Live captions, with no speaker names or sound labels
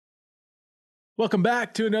Welcome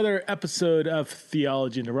back to another episode of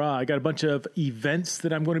Theology in the Raw. I got a bunch of events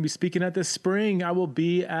that I'm going to be speaking at this spring. I will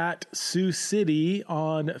be at Sioux City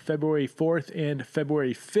on February 4th and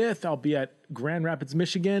February 5th. I'll be at Grand Rapids,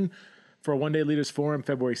 Michigan for a one-day leaders forum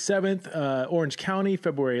February 7th, Orange County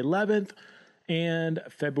February 11th, and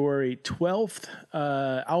February 12th.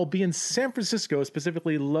 I'll be in San Francisco,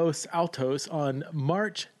 specifically Los Altos, on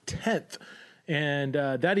March 10th. And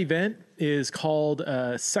that event is called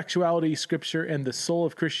Sexuality, Scripture, and the Soul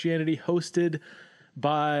of Christianity, hosted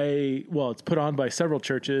by, it's put on by several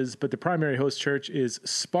churches, but the primary host church is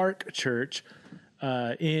Spark Church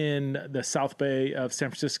in the South Bay of San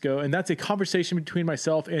Francisco. And that's a conversation between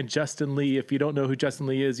myself and Justin Lee. If you don't know who Justin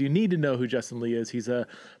Lee is, you need to know who Justin Lee is. He's a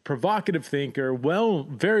provocative thinker,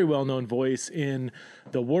 very well-known voice in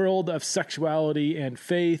the world of sexuality and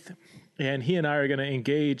faith. And he and I are going to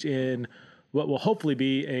engage in what will hopefully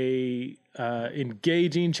be a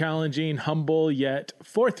engaging, challenging, humble, yet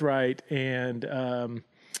forthright, and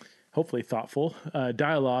hopefully thoughtful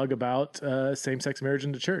dialogue about same-sex marriage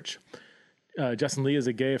in the church. Justin Lee is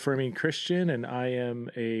a gay-affirming Christian, and I am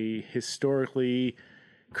a historically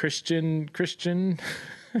Christian.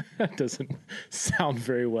 That doesn't sound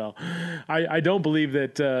very well. I don't believe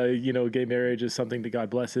that, gay marriage is something that God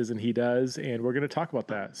blesses, and he does, and we're going to talk about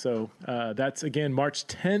that. So that's, again, March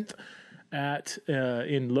 10th.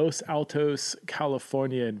 In Los Altos,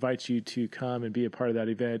 California. I invite you to come and be a part of that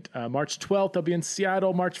event. March 12th, I'll be in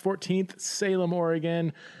Seattle. March 14th, Salem,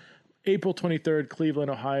 Oregon. April 23rd, Cleveland,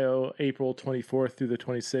 Ohio. April 24th through the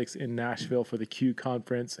 26th in Nashville for the Q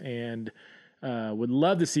Conference. And would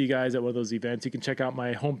love to see you guys at one of those events. You can check out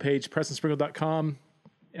my homepage, PrestonSprinkle.com.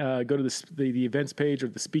 Go to the events page or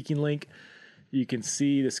the speaking link. You can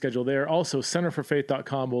see the schedule there. Also,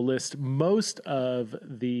 centerforfaith.com will list most of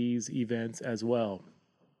these events as well.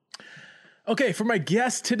 Okay, for my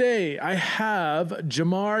guest today, I have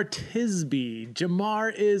Jemar Tisby.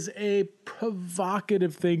 Jemar is a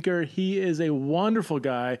provocative thinker. He is a wonderful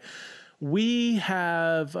guy. We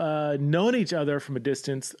have known each other from a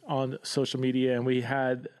distance on social media, and we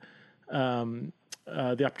had the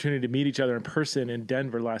opportunity to meet each other in person in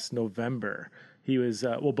Denver last November. He was,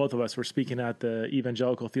 both of us were speaking at the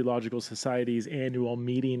Evangelical Theological Society's annual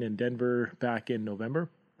meeting in Denver back in November.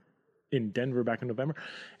 And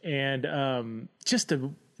just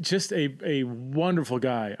a wonderful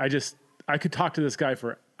guy. I could talk to this guy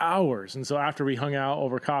for hours. And so after we hung out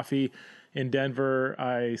over coffee in Denver,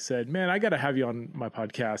 I said, man, I got to have you on my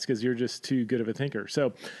podcast because you're just too good of a thinker.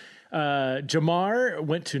 So Jemar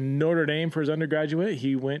went to Notre Dame for his undergraduate.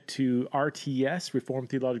 He went to RTS, Reformed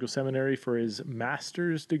Theological Seminary, for his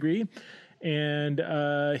master's degree. And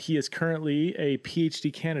he is currently a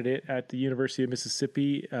PhD candidate at the University of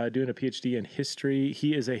Mississippi, doing a PhD in history.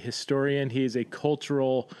 He is a historian. He is a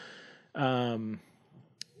cultural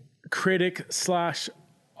critic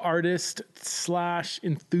 / artist /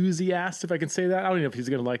 enthusiast, if I can say that. I don't know if he's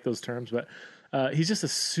going to like those terms, but he's just a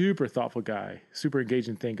super thoughtful guy, super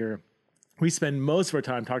engaging thinker. We spend most of our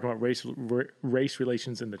time talking about race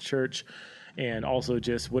relations in the church, and also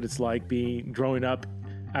just what it's like growing up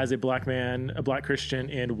as a black man, a black Christian,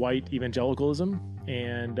 in white evangelicalism.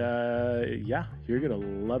 And you're gonna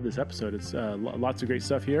love this episode. It's lots of great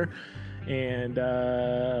stuff here, and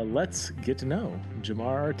let's get to know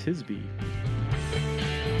Jemar Tisby.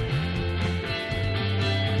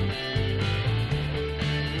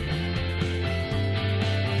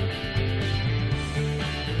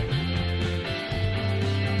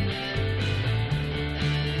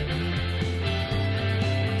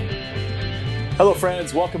 Hello,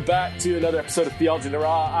 friends. Welcome back to another episode of Theology in the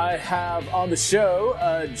Raw. I have on the show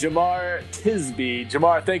Jemar Tisby.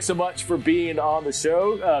 Jemar, thanks so much for being on the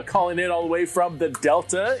show, calling in all the way from the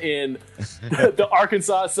Delta in the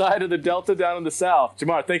Arkansas side of the Delta down in the South.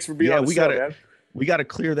 Jemar, thanks for being on the show, man. We got to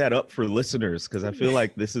clear that up for listeners because I feel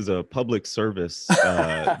like this is a public service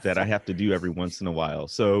that I have to do every once in a while.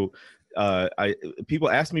 So people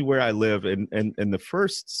ask me where I live, and the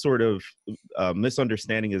first sort of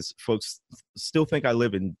misunderstanding is folks still think I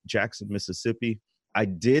live in Jackson, Mississippi. I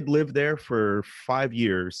did live there for 5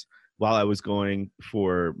 years while I was going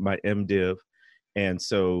for my MDiv, and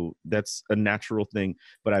so that's a natural thing.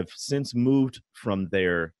 But I've since moved from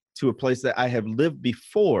there to a place that I have lived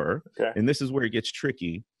before, okay. And this is where it gets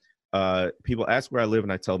tricky. People ask where I live,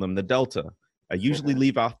 and I tell them the Delta. I usually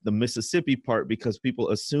leave off the Mississippi part because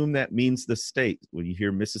people assume that means the state. When you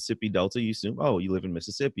hear Mississippi Delta, you assume, oh, you live in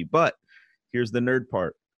Mississippi. But here's the nerd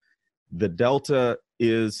part. The Delta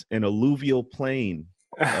is an alluvial plain,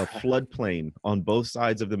 a floodplain on both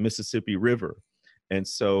sides of the Mississippi River. And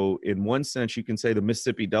so in one sense, you can say the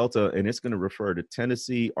Mississippi Delta, and it's going to refer to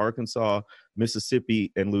Tennessee, Arkansas,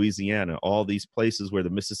 Mississippi, and Louisiana, all these places where the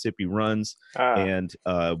Mississippi runs. And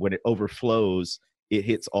when it overflows, it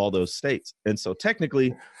hits all those states. And so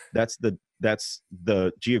technically, that's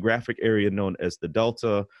the geographic area known as the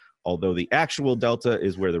Delta, although the actual Delta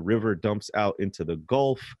is where the river dumps out into the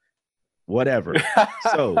Gulf, whatever.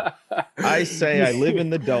 So I say I live in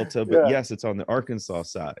the Delta, but yes, it's on the Arkansas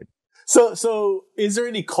side. So is there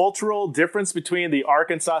any cultural difference between the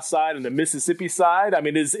Arkansas side and the Mississippi side? I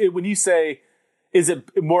mean, when you say, is it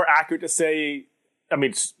more accurate to say, I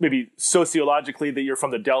mean, maybe sociologically that you're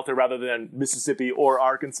from the Delta rather than Mississippi or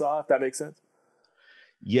Arkansas, if that makes sense?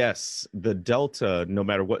 Yes, the Delta, no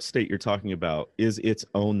matter what state you're talking about, is its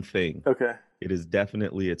own thing. Okay. It is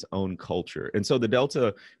definitely its own culture. And so the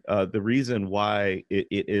Delta, the reason why it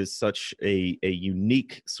is such a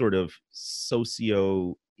unique sort of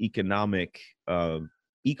socio-economic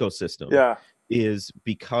ecosystem is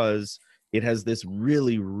because it has this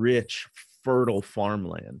really rich, fertile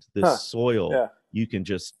farmland, this soil. You can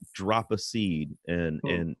just drop a seed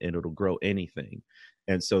and it'll grow anything.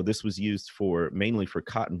 And so this was used mainly for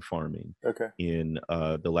cotton farming in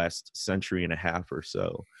the last century and a half or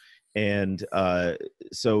so. And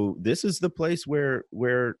so this is the place where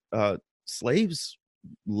slaves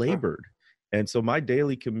labored. And so my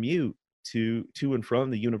daily commute to and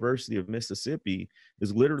from the University of Mississippi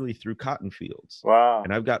is literally through cotton fields. Wow.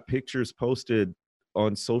 And I've got pictures posted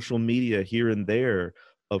on social media here and there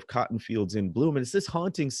of cotton fields in bloom. And it's this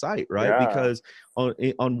haunting sight, right? Because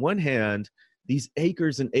on one hand, these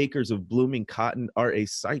acres and acres of blooming cotton are a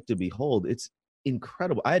sight to behold. It's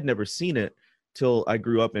incredible. I had never seen it till I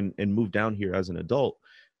grew up and moved down here as an adult.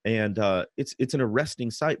 And it's an arresting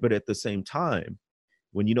sight, but at the same time,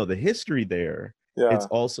 when you know the history there, it's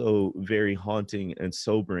also very haunting and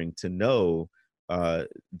sobering to know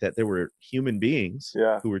that there were human beings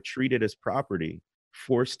who were treated as property,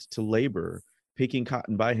 forced to labor, picking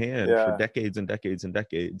cotton by hand for decades and decades and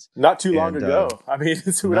decades. Not too long ago. I mean,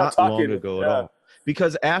 we're not talking long ago at all.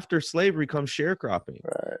 Because after slavery comes sharecropping.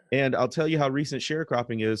 Right. And I'll tell you how recent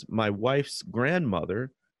sharecropping is. My wife's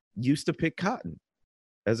grandmother used to pick cotton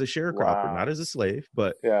as a sharecropper, not as a slave,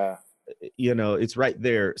 but you know, it's right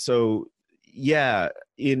there. So in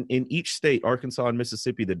each state, Arkansas and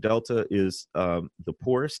Mississippi, the Delta is the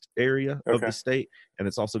poorest area of the state, and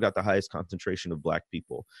it's also got the highest concentration of Black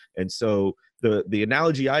people. And so the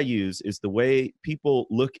analogy I use is the way people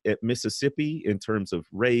look at Mississippi in terms of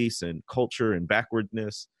race and culture and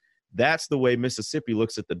backwardness. That's the way Mississippi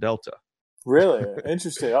looks at the Delta. Really?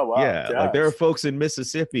 Interesting. Oh, wow. Yeah. Gosh. Like there are folks in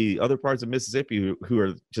Mississippi, other parts of Mississippi who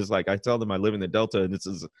are just like, I tell them I live in the Delta, and this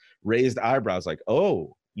is raised eyebrows like,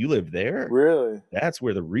 oh, you live there? Really? That's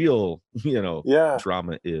where the real,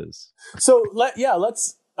 drama is. So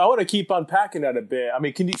I want to keep unpacking that a bit. I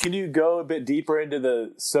mean, can you go a bit deeper into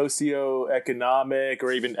the socioeconomic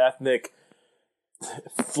or even ethnic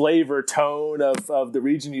flavor tone of the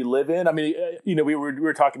region you live in? I mean, we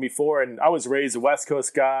were talking before, and I was raised a West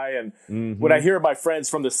Coast guy, and when I hear my friends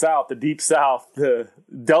from the South, the Deep South, the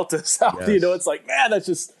Delta South, it's like, man, that's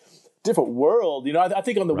just different world. I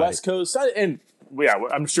think on the West Coast, and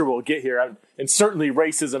I'm sure we'll get here, and certainly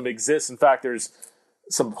racism exists. In fact, there's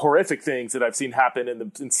some horrific things that I've seen happen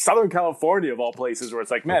in Southern California, of all places, where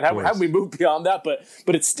it's like, man, have we moved beyond that? But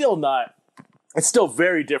it's still not. It's still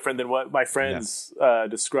very different than what my friends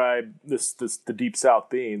describe the Deep South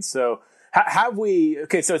being. So have we?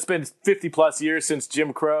 Okay, so it's been 50 plus years since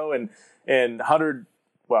Jim Crow and 100,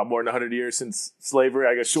 more than 100 years since slavery.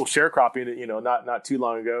 I guess sharecropping, not too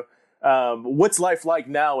long ago. What's life like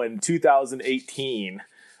now in 2018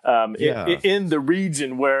 in the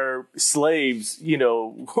region where slaves,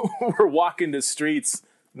 were walking the streets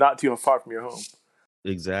not too far from your home?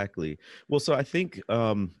 Exactly. Well, so I think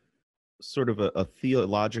sort of a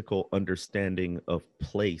theological understanding of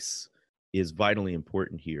place is vitally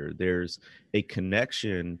important here. There's a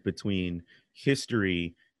connection between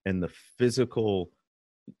history and the physical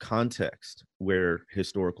context where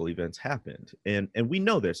historical events happened. And we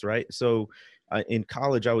know this, right? So in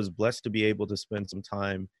college, I was blessed to be able to spend some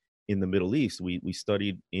time in the Middle East. We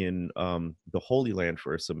studied in the Holy Land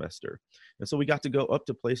for a semester. And so we got to go up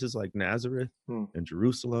to places like Nazareth and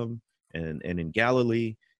Jerusalem and in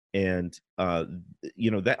Galilee. And,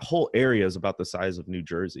 that whole area is about the size of New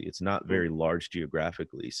Jersey. It's not very large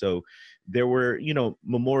geographically. So there were,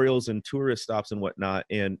 memorials and tourist stops and whatnot.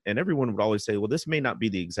 And everyone would always say, well, this may not be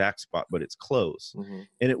the exact spot, but it's close.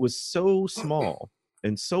 And it was so small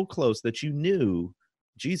and so close that you knew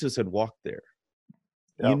Jesus had walked there.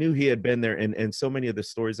 You knew he had been there, and so many of the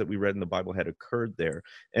stories that we read in the Bible had occurred there.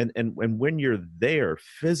 And when you're there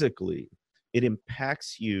physically, it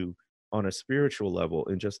impacts you on a spiritual level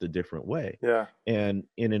in just a different way. Yeah. And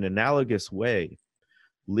in an analogous way,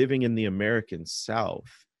 living in the American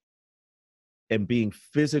South and being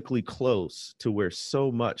physically close to where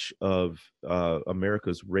so much of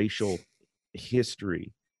America's racial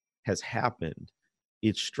history has happened,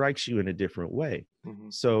 it strikes you in a different way. Mm-hmm.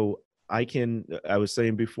 So I was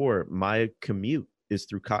saying before, my commute is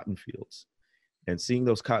through cotton fields, and seeing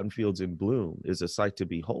those cotton fields in bloom is a sight to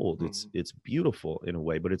behold. Mm-hmm. It's beautiful in a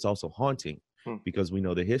way, but it's also haunting because we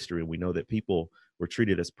know the history, and we know that people were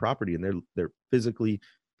treated as property, and they're physically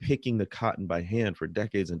picking the cotton by hand for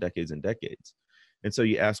decades and decades and decades. And so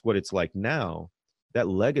you ask what it's like now, that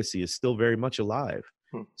legacy is still very much alive.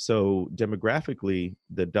 So demographically,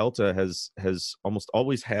 the Delta has almost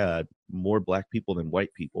always had more Black people than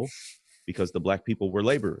white people, because the Black people were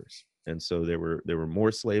laborers. And so there were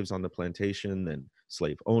more slaves on the plantation than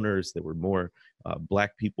slave owners. There were more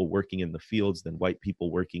Black people working in the fields than white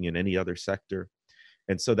people working in any other sector.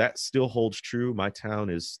 And so that still holds true. My town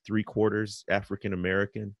is 3/4 African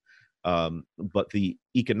American, but the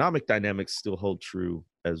economic dynamics still hold true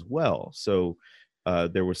as well. So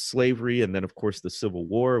there was slavery, and then of course the Civil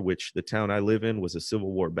War, which the town I live in was a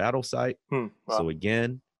Civil War battle site. Wow. So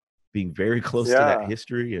again, being very close to that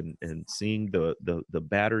history and seeing the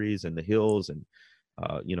batteries and the hills, and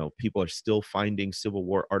people are still finding Civil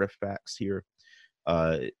War artifacts here.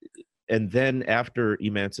 And then after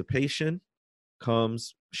emancipation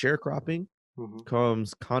comes sharecropping,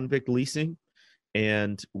 comes convict leasing.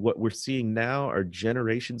 And what we're seeing now are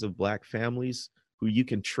generations of Black families who you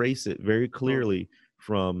can trace it very clearly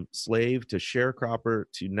from slave to sharecropper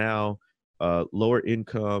to now lower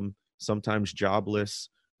income, sometimes jobless,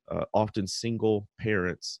 often single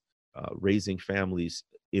parents raising families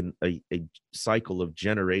in a cycle of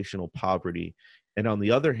generational poverty. And on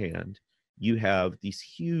the other hand, you have these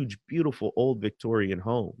huge, beautiful old Victorian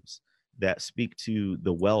homes that speak to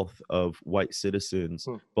the wealth of white citizens,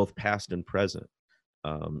 both past and present.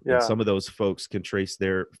 And some of those folks can trace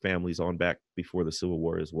their families on back before the Civil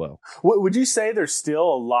War as well. Would you say there's still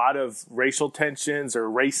a lot of racial tensions or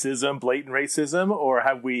racism, blatant racism, or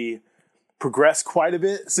have we progressed quite a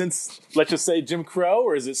bit since, let's just say, Jim Crow?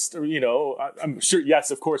 Or is it, I'm sure,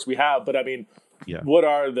 yes, of course we have, but I mean, what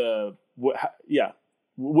are the,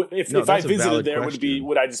 if I visited there,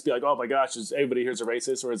 would I just be like, oh my gosh, is everybody here's a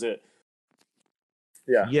racist, or is it?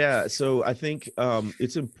 Yeah. So I think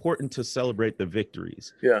it's important to celebrate the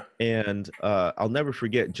victories. Yeah. And I'll never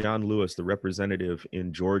forget John Lewis, the representative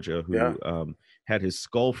in Georgia, who had his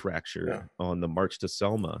skull fractured on the March to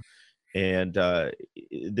Selma. And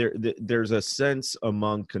there's a sense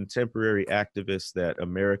among contemporary activists that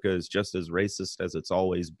America is just as racist as it's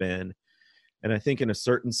always been. And I think in a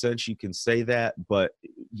certain sense you can say that, but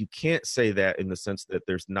you can't say that in the sense that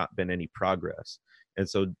there's not been any progress. And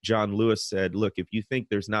so John Lewis said, look, if you think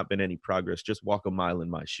there's not been any progress, just walk a mile in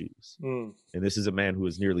my shoes. And this is a man who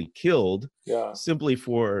was nearly killed simply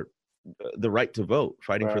for the right to vote,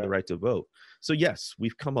 fighting for the right to vote. So yes,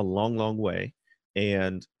 we've come a long, long way.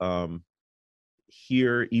 And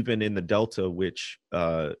here, even in the Delta, which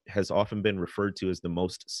has often been referred to as the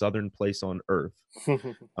most southern place on earth,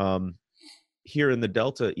 here in the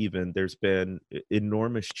Delta, even there's been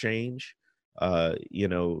enormous change. I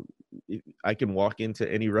can walk into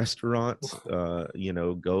any restaurant,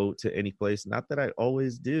 go to any place. Not that I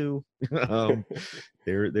always do.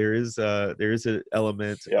 There is an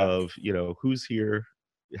element of, who's here,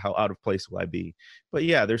 how out of place will I be? But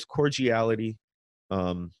yeah, there's cordiality.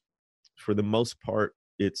 For the most part,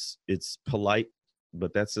 it's polite,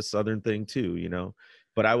 but that's a Southern thing too,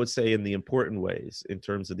 But I would say in the important ways, in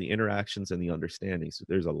terms of the interactions and the understandings,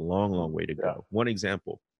 there's a long, long way to go. One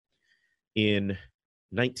example, in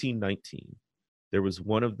 1919, there was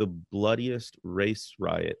one of the bloodiest race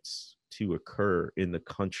riots to occur in the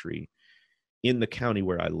country, in the county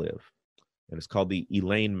where I live. And it's called the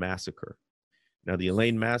Elaine Massacre. Now, the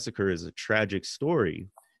Elaine Massacre is a tragic story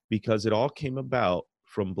because it all came about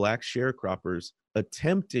from Black sharecroppers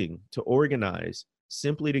attempting to organize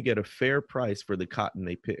simply to get a fair price for the cotton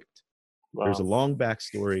they picked. Wow. There's a long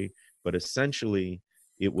backstory, but essentially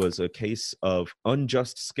it was a case of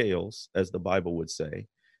unjust scales, as the Bible would say,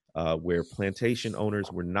 where plantation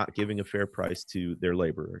owners were not giving a fair price to their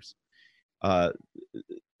laborers.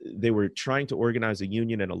 They were trying to organize a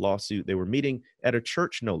union and a lawsuit. They were meeting at a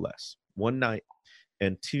church, no less, one night,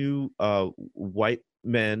 and two white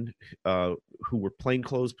men who were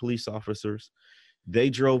plainclothes police officers,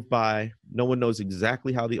 they drove by. No one knows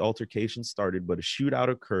exactly how the altercation started, but a shootout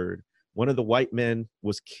occurred. One of the white men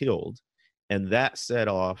was killed, and that set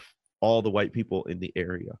off all the white people in the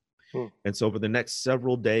area. And so over the next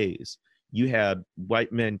several days, you had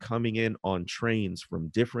white men coming in on trains from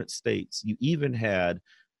different states. You even had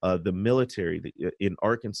the military in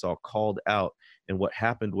Arkansas called out. And what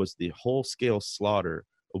happened was the whole scale slaughter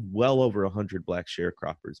of well over 100 Black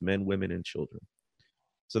sharecroppers, men, women, and children.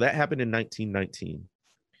 So that happened in 1919.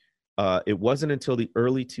 It wasn't until the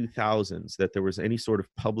early 2000s that there was any sort of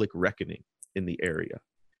public reckoning in the area.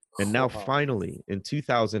 And now finally, in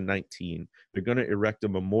 2019, they're going to erect a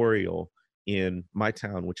memorial in my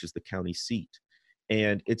town, which is the county seat.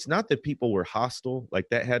 And it's not that people were hostile, like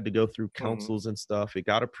that had to go through councils and stuff. It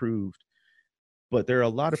got approved. But there are a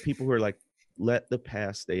lot of people who are like, let the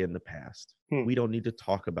past stay in the past. We don't need to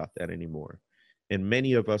talk about that anymore. And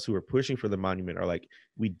many of us who are pushing for the monument are like,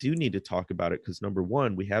 we do need to talk about it because number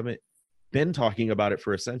one, we haven't been talking about it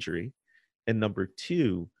for a century. And number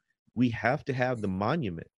two, we have to have the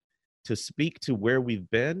monument to speak to where we've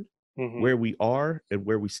been, where we are, and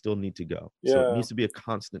where we still need to go. So it needs to be a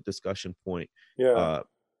constant discussion point. And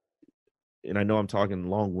I know I'm talking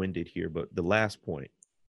long-winded here, but the last point,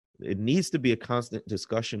 it needs to be a constant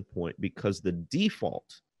discussion point because the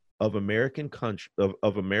default of American country,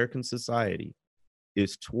 of American society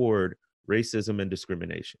is toward racism and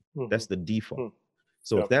discrimination. That's the default.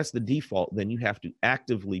 So if that's the default, then you have to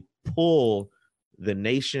actively pull the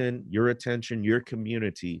nation, your attention, your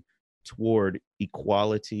community toward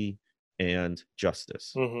equality and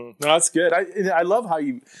justice. No, that's good. I love how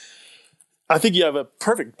I think you have a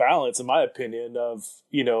perfect balance, in my opinion, of,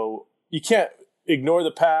 you can't ignore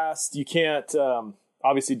the past. You can't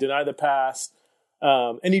obviously deny the past.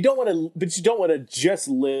 And you don't want to just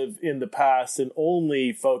live in the past and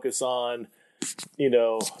only focus on,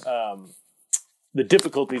 the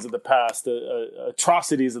difficulties of the past, the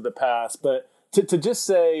atrocities of the past, but to just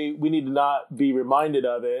say we need to not be reminded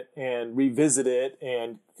of it and revisit it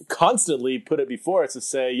and constantly put it before us to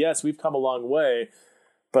say, yes, we've come a long way,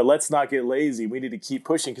 but let's not get lazy. We need to keep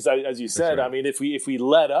pushing because, as you said, right. I mean, if we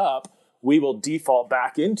let up, we will default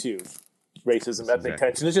back into racism, ethnic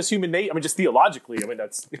tension. It's just human nature. I mean, just theologically. I mean,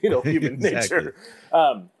 that's human nature.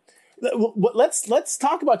 Let's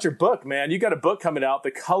talk about your book, man. You got a book coming out, The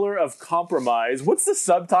Color of Compromise. What's the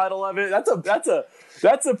subtitle of it?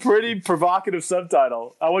 That's a pretty provocative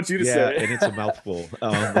subtitle. I want you to say it. And it's a mouthful.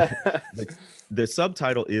 The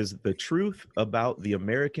subtitle is The Truth About the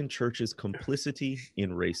American Church's Complicity in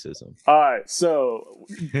Racism. All right, so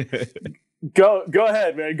go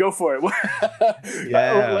ahead, man. Go for it.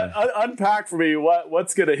 Unpack for me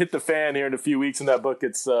what's going to hit the fan here in a few weeks when that book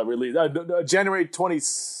gets released. January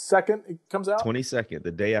 22nd it comes out? 22nd,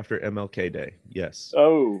 the day after MLK Day. Yes.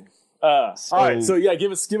 Oh. All right. So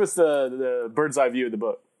give us the bird's eye view of the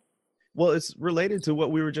book. Well, it's related to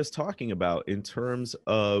what we were just talking about in terms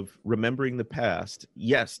of remembering the past.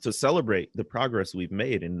 Yes, to celebrate the progress we've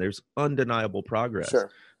made, and there's undeniable progress.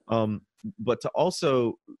 Sure. But to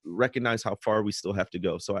also recognize how far we still have to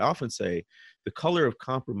go. So I often say The Color of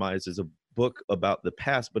Compromise is a book about the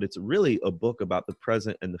past, but it's really a book about the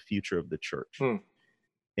present and the future of the church.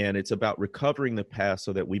 And it's about recovering the past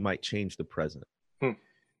so that we might change the present.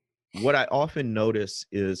 What I often notice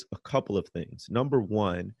is a couple of things. Number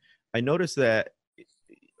one, I notice that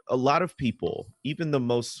a lot of people, even the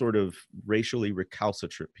most sort of racially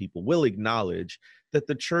recalcitrant people, will acknowledge that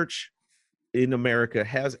the church in America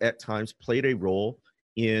has at times played a role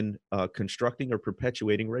in constructing or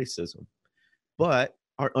perpetuating racism. But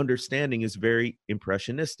our understanding is very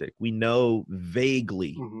impressionistic. We know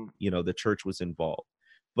vaguely, the church was involved.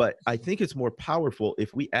 But I think it's more powerful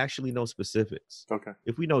if we actually know specifics. Okay.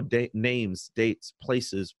 If we know names, dates,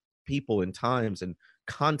 places, people, and times, and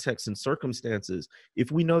context and circumstances, if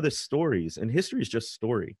we know the stories, and history is just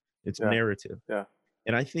story, it's narrative. Yeah.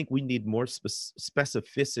 And I think we need more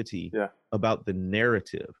specificity about the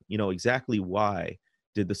narrative. Exactly why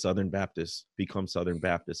did the Southern Baptists become Southern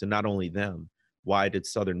Baptists? And not only them, why did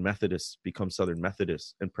Southern Methodists become Southern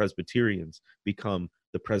Methodists and Presbyterians become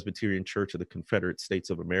the Presbyterian Church of the Confederate States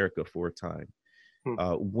of America for a time?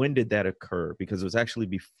 When did that occur? Because it was actually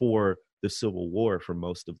before the Civil War for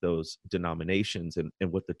most of those denominations. And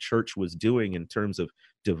what the church was doing in terms of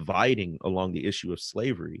dividing along the issue of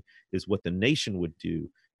slavery is what the nation would do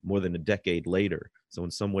more than a decade later. So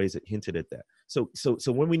in some ways it hinted at that. So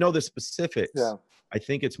when we know the specifics, I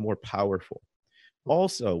think it's more powerful.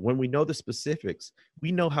 Also, when we know the specifics,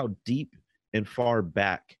 we know how deep and far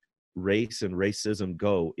back race and racism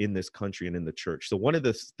go in this country and in the church. So one of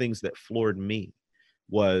the things that floored me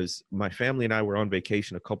was my family and I were on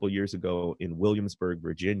vacation a couple of years ago in Williamsburg,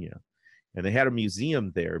 Virginia. And they had a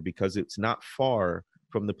museum there because it's not far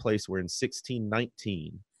from the place where in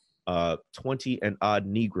 1619, 20 and odd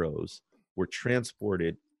Negroes were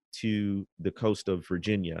transported to the coast of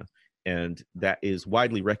Virginia. And that is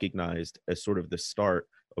widely recognized as sort of the start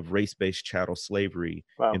of race-based chattel slavery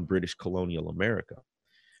in British colonial America.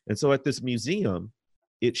 And so at this museum,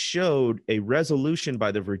 it showed a resolution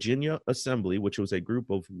by the Virginia Assembly, which was a group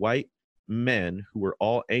of white men who were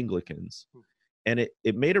all Anglicans. And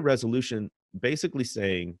it made a resolution basically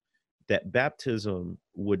saying that baptism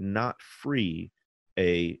would not free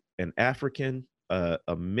an African,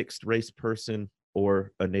 a mixed race person,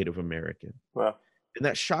 or a Native American. Wow. And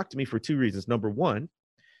that shocked me for two reasons. Number one,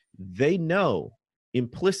 they know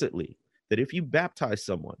implicitly that if you baptize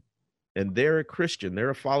someone and they're a Christian, they're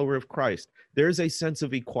a follower of Christ, there's a sense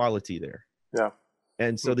of equality there. Yeah.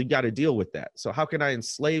 And so they got to deal with that. So how can I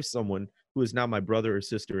enslave someone who is now my brother or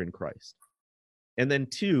sister in Christ? And then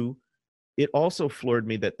two, it also floored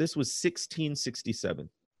me that this was 1667,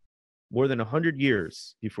 more than 100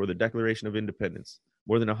 years before the Declaration of Independence,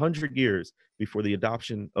 more than 100 years before the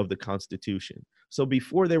adoption of the Constitution. So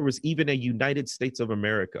before there was even a United States of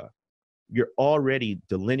America, you're already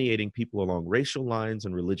delineating people along racial lines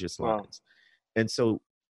and religious lines. And so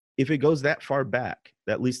if it goes that far back,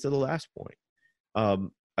 that leads to the last point.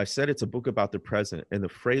 I said it's a book about the present, and the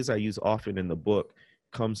phrase I use often in the book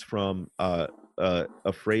comes from a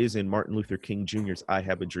phrase in Martin Luther King Jr.'s I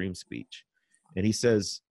Have a Dream speech. And he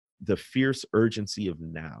says, the fierce urgency of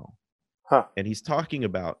now. And he's talking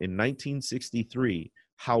about in 1963,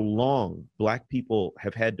 how long Black people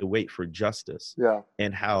have had to wait for justice.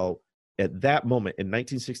 And how at that moment in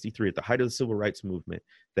 1963, at the height of the civil rights movement,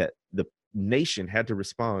 that the nation had to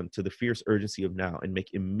respond to the fierce urgency of now and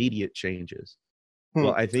make immediate changes.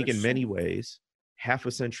 Well, I think in many ways, half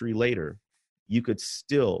a century later, you could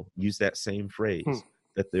still use that same phrase,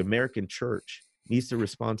 that the American church needs to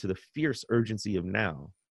respond to the fierce urgency of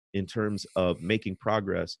now in terms of making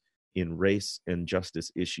progress in race and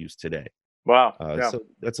justice issues today. Wow. So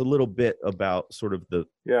that's a little bit about sort of the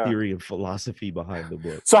theory and philosophy behind the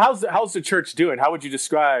book. So how's the church doing? How would you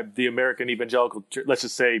describe the American evangelical church, let's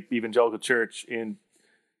just say evangelical church in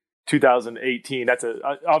 2018?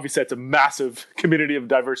 Obviously that's a massive community of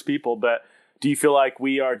diverse people, but do you feel like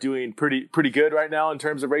we are doing pretty good right now in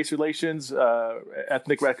terms of race relations,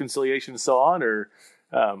 ethnic reconciliation, and so on? Or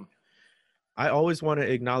I always want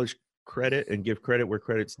to acknowledge credit and give credit where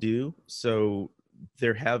credit's due. So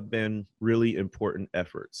there have been really important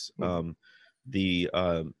efforts. The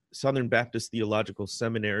Southern Baptist Theological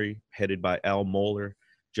Seminary, headed by Al Mohler,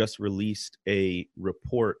 just released a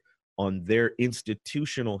report on their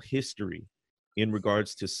institutional history in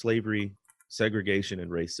regards to slavery, segregation,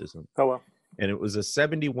 and racism. Oh, wow. And it was a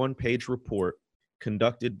 71-page report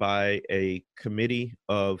conducted by a committee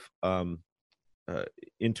of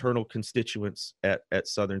internal constituents at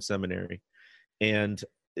Southern Seminary. And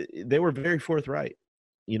they were very forthright.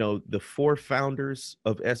 You know, the four founders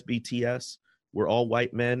of SBTS were all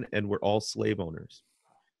white men and were all slave owners.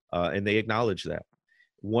 And they acknowledged that.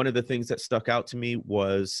 One of the things that stuck out to me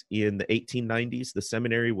was in the 1890s, the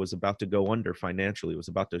seminary was about to go under financially. It was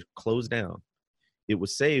about to close down. It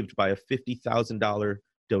was saved by a $50,000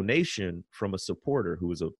 donation from a supporter who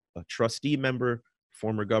was a trustee member,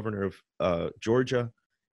 former governor of Georgia.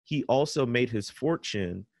 He also made his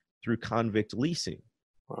fortune through convict leasing.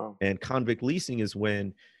 Wow. And convict leasing is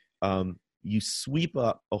when you sweep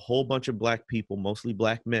up a whole bunch of Black people, mostly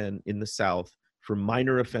Black men in the South, for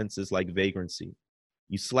minor offenses like vagrancy.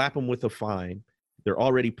 You slap them with a fine. They're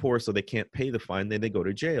already poor, so they can't pay the fine. Then they go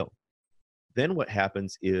to jail. Then what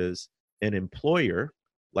happens is an employer,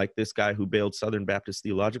 like this guy who bailed Southern Baptist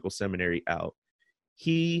Theological Seminary out,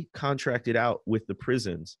 he contracted out with the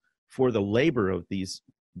prisons for the labor of these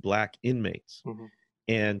Black inmates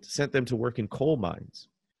and sent them to work in coal mines.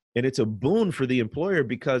 And it's a boon for the employer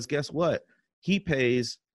because guess what? He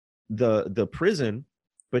pays the prison,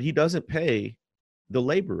 but he doesn't pay the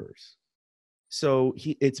laborers. So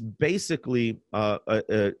it's basically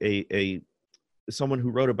someone who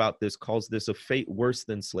wrote about this calls this a fate worse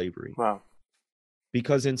than slavery. Wow.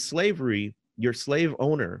 Because in slavery, your slave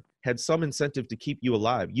owner had some incentive to keep you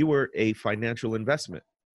alive. You were a financial investment.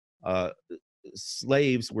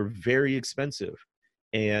 Slaves were very expensive,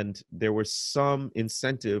 and there was some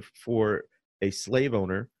incentive for a slave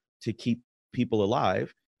owner to keep people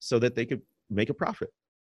alive so that they could make a profit.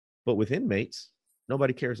 But with inmates,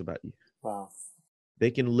 nobody cares about you. Wow.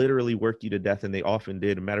 They can literally work you to death, and they often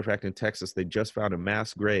did. As a matter of fact, in Texas, they just found a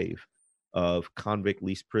mass grave of convict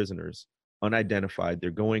leased prisoners, unidentified.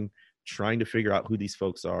 They're trying to figure out who these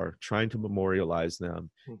folks are, trying to memorialize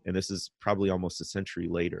them. And this is probably almost a century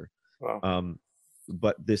later. Wow.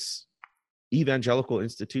 But this evangelical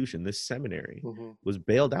institution, this seminary, Mm-hmm. was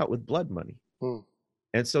bailed out with blood money. Mm.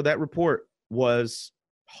 And so that report was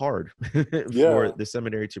hard Yeah. for the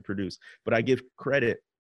seminary to produce. But I give credit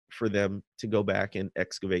for them to go back and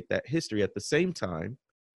excavate that history. At the same time,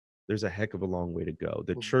 there's a heck of a long way to go.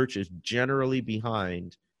 The church is generally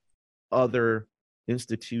behind other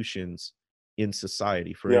institutions in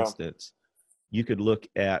society. For instance, you could look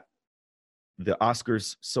at the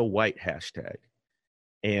Oscars So White hashtag.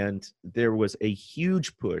 And there was a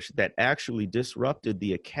huge push that actually disrupted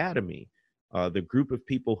the Academy, the group of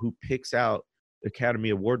people who picks out Academy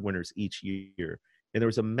Award winners each year. And there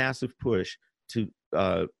was a massive push to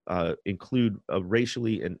include a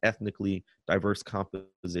racially and ethnically diverse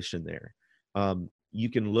composition there. You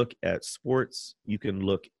can look at sports, you can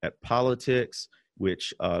look at politics,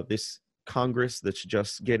 which this Congress that's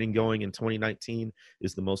just getting going in 2019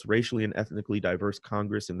 is the most racially and ethnically diverse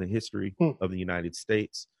Congress in the history of the United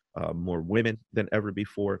States. More women than ever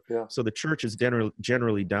before. Yeah. So the church is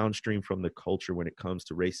generally downstream from the culture when it comes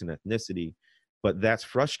to race and ethnicity. But that's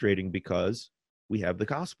frustrating because we have the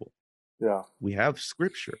gospel. Yeah. We have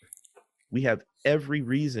scripture. We have every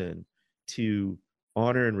reason to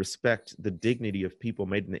honor and respect the dignity of people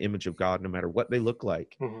made in the image of God, no matter what they look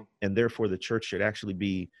like. Mm-hmm. And therefore, the church should actually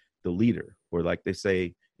be the leader, or like they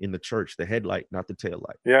say in the church, the headlight, not the tail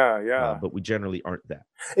light. Yeah, yeah. But we generally aren't that.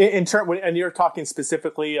 And you're talking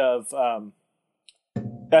specifically of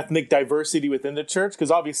ethnic diversity within the church,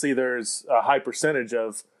 because obviously there's a high percentage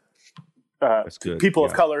of people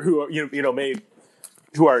of color who are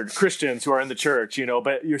who are Christians who are in the church,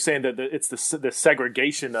 But you're saying that it's the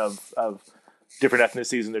segregation of different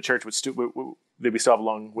ethnicities in the church that we still have a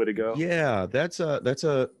long way to go. Yeah, that's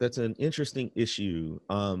an interesting issue.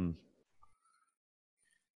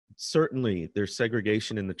 Certainly there's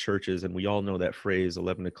segregation in the churches, and we all know that phrase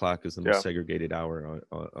 11 o'clock is the most segregated hour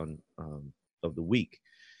on of the week.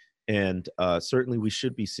 And certainly we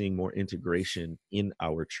should be seeing more integration in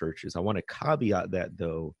our churches. I want to caveat that,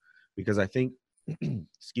 though, because I think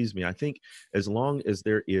I think as long as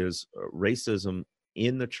there is racism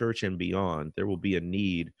in the church and beyond, there will be a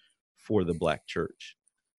need for the Black church.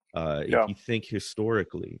 If you think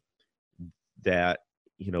historically that,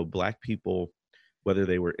 Black people, whether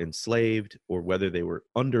they were enslaved or whether they were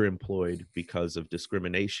underemployed because of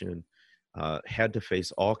discrimination, had to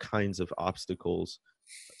face all kinds of obstacles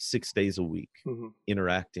 6 days a week,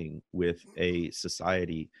 interacting with a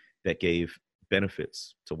society that gave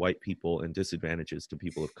benefits to white people and disadvantages to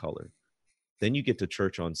people of color. Then you get to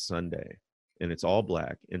church on Sunday and it's all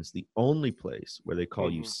Black, and it's the only place where they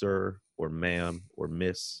call you sir or ma'am or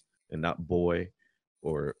miss and not boy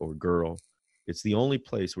or girl. It's the only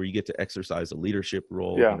place where you get to exercise a leadership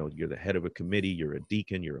role. You're the head of a committee, you're a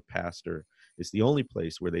deacon, you're a pastor. It's the only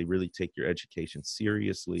place where they really take your education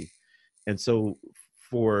seriously. And so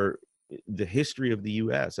for the history of the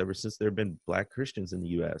U.S., ever since there have been Black Christians in the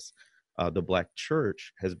U.S., the Black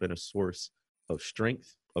church has been a source of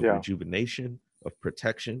strength, of rejuvenation, of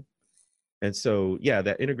protection. And so,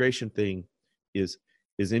 that integration thing is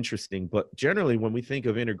interesting. But generally, when we think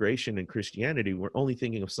of integration in Christianity, we're only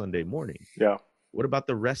thinking of Sunday morning. Yeah. What about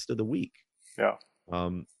the rest of the week? Yeah.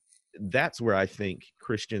 That's where I think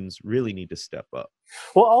Christians really need to step up.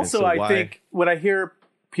 Well, also, I think when I hear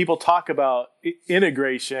people talk about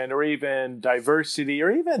integration or even diversity or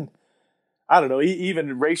even, I don't know,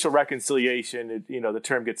 even racial reconciliation, the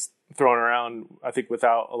term gets thrown around, I think,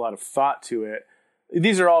 without a lot of thought to it.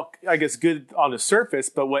 These are all, I guess, good on the surface,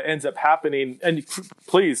 but what ends up happening, and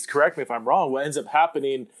please correct me if I'm wrong, what ends up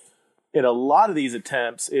happening in a lot of these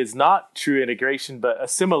attempts is not true integration, but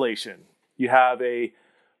assimilation. You have a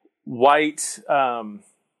white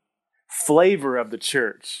flavor of the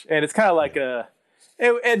church, and it's kind of like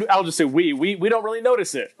and I'll just say we don't really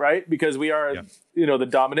notice it, right? Because we are, the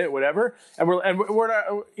dominant, whatever, and we're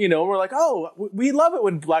not, we're like, oh, we love it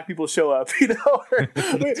when Black people show up, whatever.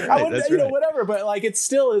 But like,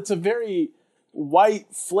 it's a very white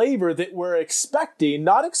flavor that we're expecting,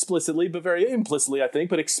 not explicitly, but very implicitly, I think,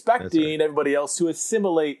 but expecting everybody else to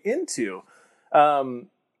assimilate into.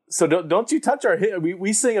 So don't you touch our hit.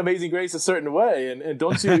 We sing Amazing Grace a certain way, and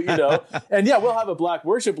don't you, and we'll have a Black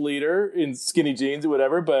worship leader in skinny jeans or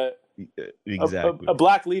whatever, but exactly a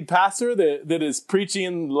Black lead pastor that is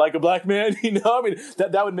preaching like a Black man,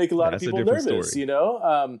 that would make a lot of people nervous,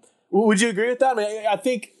 Would you agree with that? I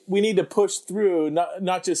think we need to push through,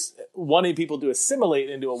 not just wanting people to assimilate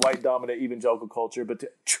into a white dominant evangelical culture, but to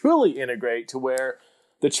truly integrate to where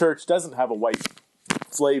the church doesn't have a white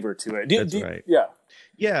flavor to it. That's right. Yeah.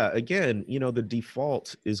 Yeah, again, the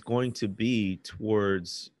default is going to be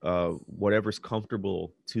towards whatever's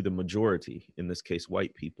comfortable to the majority, in this case,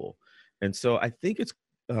 white people. And so I think it's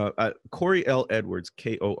Corey L. Edwards,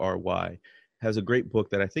 Kory, has a great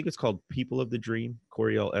book that I think it's called People of the Dream,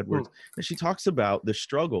 Corey L. Edwards. And she talks about the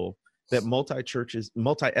struggle that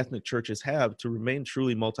multi-ethnic churches have to remain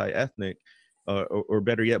truly multi-ethnic, or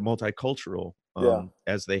better yet, multicultural,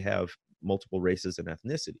 as they have multiple races and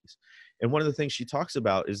ethnicities. And one of the things she talks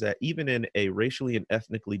about is that even in a racially and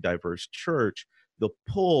ethnically diverse church, the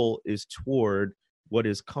pull is toward what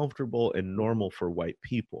is comfortable and normal for white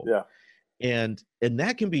people. Yeah. And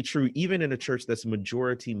that can be true even in a church that's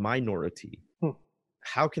majority minority.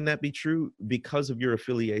 How can that be true? Because of your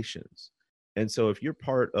affiliations. And so if you're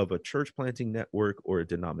part of a church planting network or a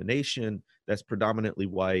denomination that's predominantly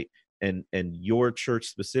white, and your church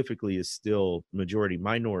specifically is still majority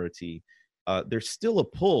minority, there's still a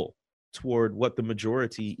pull toward what the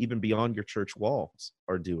majority, even beyond your church walls,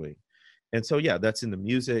 are doing. And so, yeah, that's in the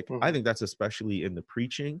music. I think that's especially in the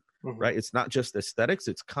preaching, right? It's not just aesthetics,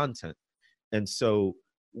 it's content. And so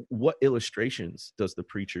what illustrations does the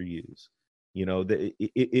preacher use?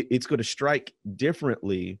 It's going to strike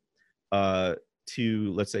differently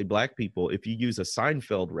to, let's say, Black people if you use a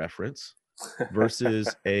Seinfeld reference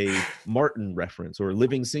versus a Martin reference or a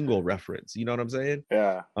Living Single reference. You know what I'm saying?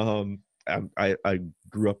 Yeah. I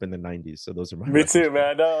grew up in the 90s, so those are my Me too,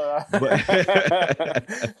 man. No.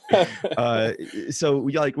 So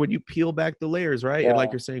like when you peel back the layers, right? Yeah. And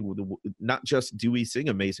like you're saying, not just do we sing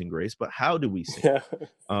Amazing Grace, but how do we sing?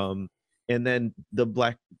 Yeah. And then the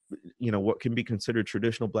Black, what can be considered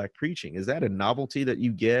traditional Black preaching, is that a novelty that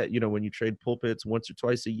you get, when you trade pulpits once or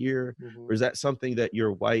twice a year? Or is that something that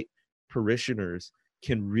your white parishioners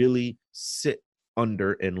can really sit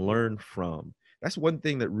under and learn from? That's one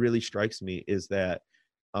thing that really strikes me, is that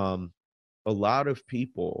a lot of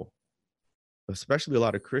people, especially a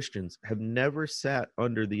lot of Christians, have never sat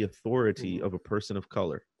under the authority of a person of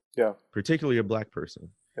color, particularly a Black person,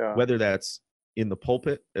 whether that's in the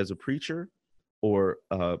pulpit as a preacher, or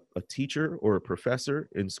a teacher or a professor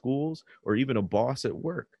in schools, or even a boss at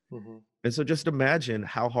work. And so just imagine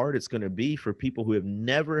how hard it's going to be for people who have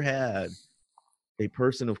never had a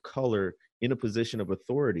person of color in a position of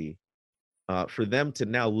authority, for them to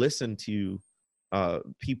now listen to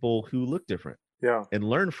people who look different, and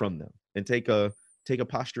learn from them, and take a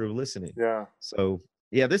posture of listening. So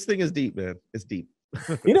yeah, this thing is deep, man. It's deep.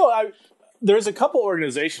 There's a couple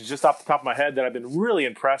organizations just off the top of my head that I've been really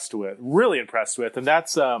impressed with, and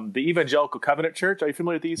that's the Evangelical Covenant Church. Are you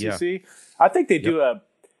familiar with the ECC? I think they do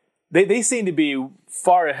they seem to be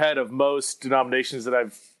far ahead of most denominations that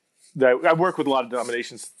I work with a lot of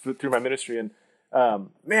denominations through my ministry, and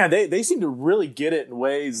man, they seem to really get it in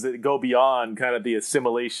ways that go beyond kind of the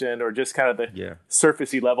assimilation or just kind of the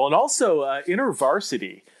surfacey level. And also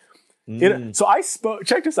InterVarsity. So I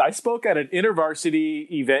spoke at an InterVarsity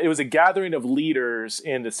event. It was a gathering of leaders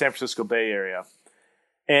in the San Francisco Bay Area.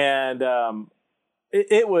 And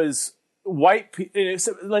it was white,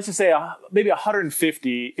 let's just say maybe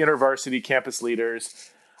 150 InterVarsity campus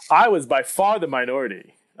leaders. I was by far the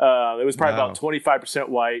minority. It was probably about 25%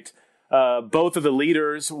 white. Both of the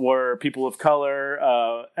leaders were people of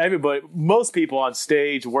color. Most people on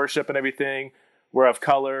stage, worship and everything, were of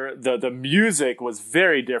color. The music was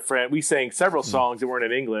very different. We sang several songs that weren't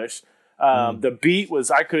in English. The beat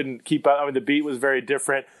was, I couldn't keep up. I mean, the beat was very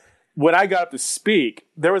different. When I got up to speak,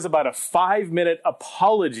 there was about a 5-minute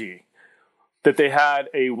apology that they had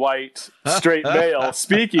a white straight male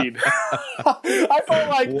speaking. I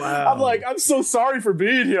felt like, I'm so sorry for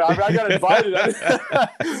being here. I mean, I got invited.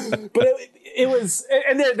 But it was,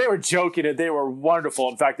 and they were joking, and they were wonderful.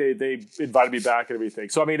 In fact, they invited me back and everything.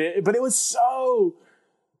 So, I mean, but it was so,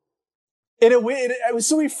 in a way, it was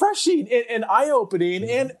so refreshing and eye-opening,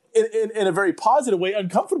 and in a very positive way,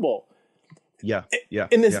 uncomfortable. But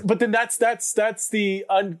then that's the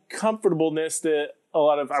uncomfortableness that a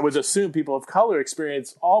lot of, I would assume, people of color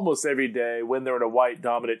experience almost every day when they're in a white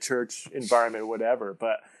dominant church environment or whatever.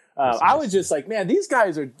 But I was just like, man,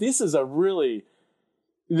 this is a really,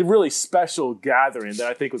 really special gathering that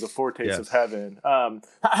I think was a foretaste of heaven.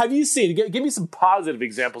 Have you seen, give me some positive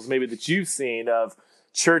examples maybe that you've seen of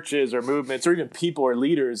churches or movements or even people or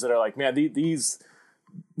leaders that are like, man, these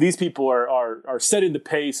people are setting the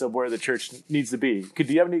pace of where the church needs to be. Do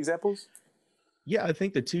you have any examples? Yeah, I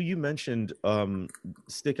think the two you mentioned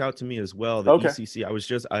stick out to me as well. The ECC,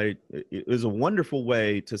 it was a wonderful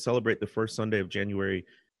way to celebrate the first Sunday of January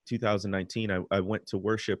 2019. I went to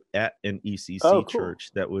worship at an ECC church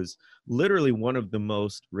that was literally one of the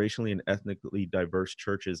most racially and ethnically diverse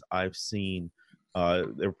churches I've seen. There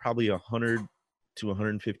were probably 100 to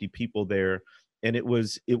 150 people there. And it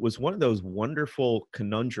was one of those wonderful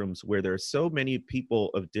conundrums where there are so many people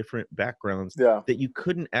of different backgrounds that you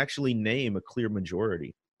couldn't actually name a clear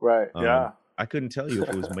majority. Right. I couldn't tell you if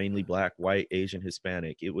it was mainly Black, white, Asian,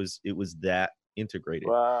 Hispanic. It was that integrated.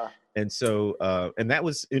 Wow. And so, and that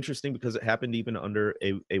was interesting because it happened even under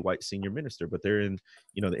a white senior minister, but they're in,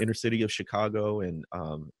 the inner city of Chicago. And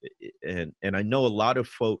I know a lot of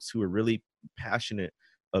folks who are really passionate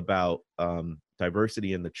about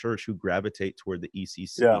diversity in the church who gravitate toward the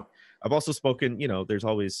ECC. Yeah. I've also spoken, there's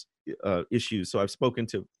always issues. So I've spoken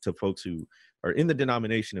to folks who are in the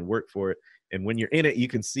denomination and work for it. And when you're in it, you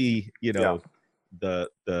can see, the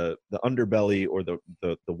underbelly or the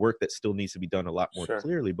work that still needs to be done a lot more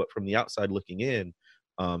clearly. But from the outside looking in,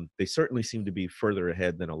 they certainly seem to be further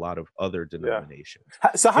ahead than a lot of other denominations.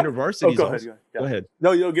 So InterVarsity go ahead. Go ahead.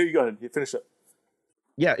 No, you go ahead. You finish up.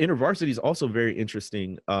 Yeah, InterVarsity is also very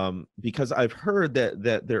interesting because I've heard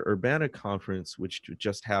that their Urbana conference, which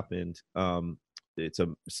just happened, it's a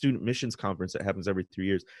student missions conference that happens every 3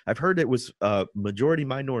 years. I've heard it was majority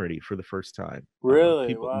minority for the first time.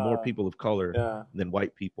 Really? More people of color than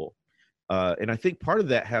white people. And I think part of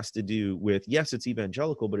that has to do with, yes, it's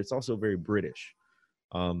evangelical, but it's also very British.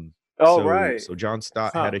 So John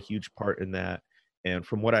Stott had a huge part in that. And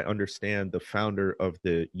from what I understand, the founder of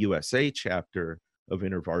the USA chapter of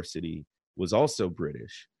InterVarsity was also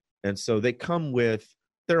British. And so they come with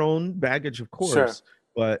their own baggage, of course,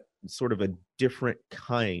 but sort of a different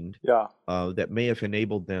kind that may have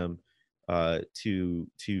enabled them to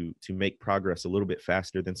make progress a little bit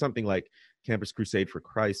faster than something like Campus Crusade for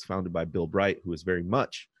Christ, founded by Bill Bright, who is very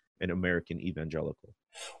much an American evangelical.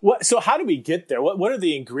 So how do we get there? What are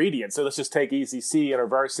the ingredients? So let's just take ECC,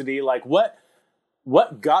 InterVarsity. Like what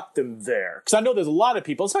got them there? Because I know there's a lot of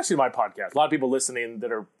people, especially my podcast, a lot of people listening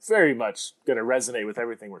that are very much going to resonate with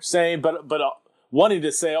everything we're saying, but wanting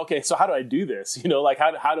to say, okay, so how do I do this? Like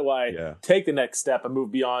how do I take the next step and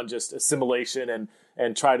move beyond just assimilation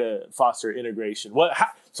and try to foster integration?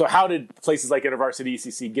 So how did places like InterVarsity,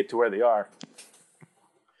 ECC get to where they are?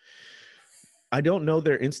 I don't know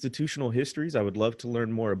their institutional histories. I would love to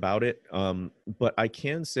learn more about it. But I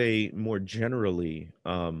can say more generally,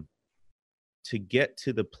 to get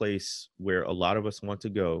to the place where a lot of us want to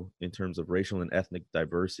go in terms of racial and ethnic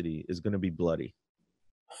diversity is going to be bloody.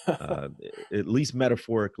 At least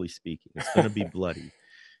metaphorically speaking, it's going to be bloody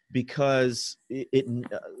because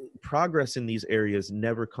progress in these areas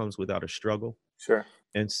never comes without a struggle. Sure.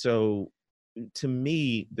 And so to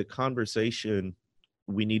me, the conversation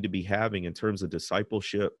we need to be having in terms of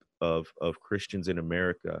discipleship of Christians in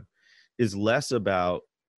America is less about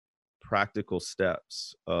practical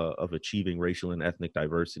steps of achieving racial and ethnic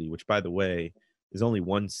diversity, which, by the way, is only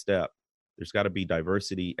one step. There's got to be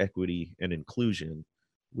diversity, equity, and inclusion,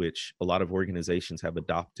 which a lot of organizations have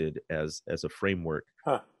adopted as a framework,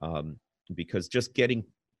 because just getting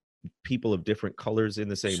people of different colors in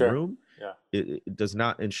the same room, it does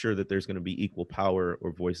not ensure that there's going to be equal power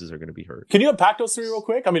or voices are going to be heard. Can you unpack those three real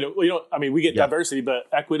quick? I mean, we get diversity, but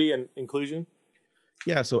equity and inclusion?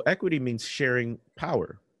 Yeah, so equity means sharing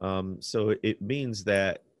power. So it means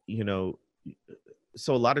that,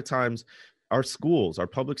 so a lot of times our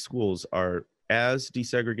public schools are as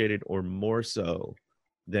desegregated or more so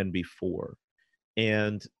than before.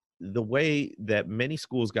 And the way that many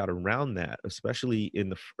schools got around that, especially in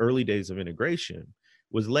the early days of integration,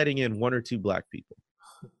 was letting in one or two Black people.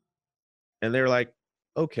 And they're like,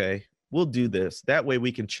 okay, we'll do this. That way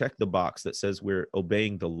we can check the box that says we're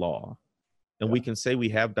obeying the law. And we can say we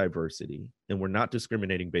have diversity and we're not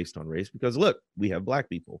discriminating based on race because, look, we have Black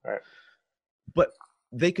people. Right. But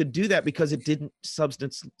they could do that because it didn't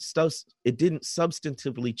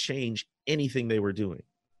substantively change anything they were doing.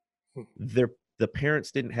 The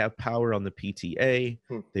parents didn't have power on the PTA.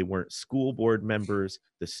 They weren't school board members.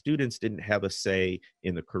 The students didn't have a say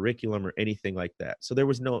in the curriculum or anything like that. So there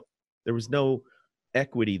was no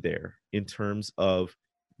equity there in terms of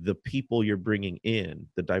the people you're bringing in,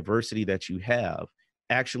 the diversity that you have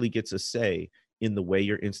actually gets a say in the way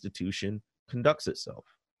your institution conducts itself.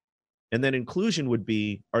 And then inclusion would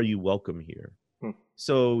be, are you welcome here?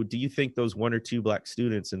 So do you think those one or two Black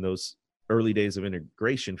students in those early days of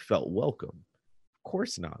integration felt welcome? Of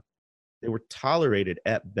course not. They were tolerated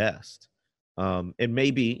at best. And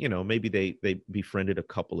maybe they befriended a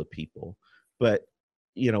couple of people, but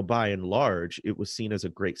by and large, it was seen as a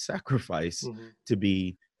great sacrifice to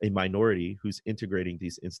be a minority who's integrating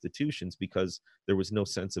these institutions because there was no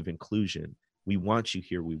sense of inclusion. We want you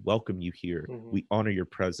here. We welcome you here. We honor your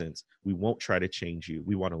presence. We won't try to change you.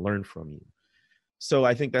 We want to learn from you. So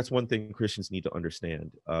I think that's one thing Christians need to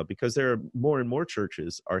understand, because there are more and more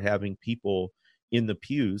churches are having people in the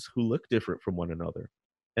pews who look different from one another.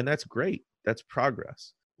 And that's great. That's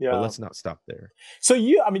progress. Yeah. But let's not stop there. So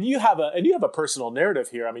you have a personal narrative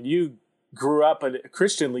here. I mean, you grew up,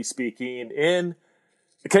 Christianly speaking, in,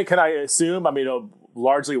 can I assume, a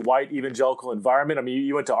largely white evangelical environment? I mean,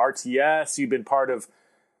 you went to RTS, you've been part of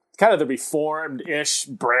kind of the reformed-ish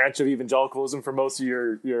branch of evangelicalism for most of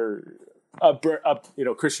your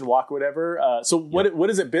Christian walk or whatever. So what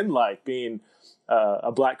has it been like being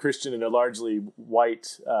a Black Christian in a largely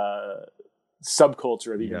white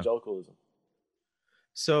subculture of evangelicalism?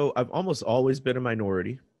 So I've almost always been a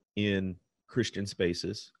minority in Christian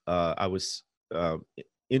spaces. I was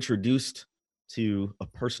introduced to a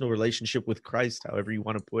personal relationship with Christ, however you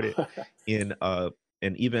want to put it, in an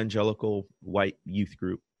evangelical white youth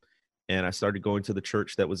group. And I started going to the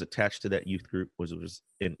church that was attached to that youth group, which was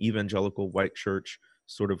an evangelical white church,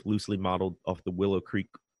 sort of loosely modeled off the Willow Creek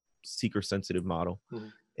seeker-sensitive model,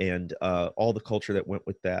 and all the culture that went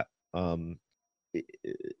with that.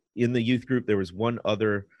 In the youth group, there was one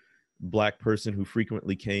other Black person who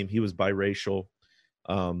frequently came. He was biracial.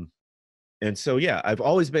 And so, I've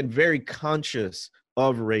always been very conscious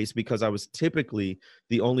of race because I was typically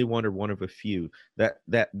the only one or one of a few.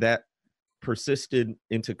 That persisted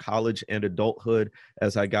into college and adulthood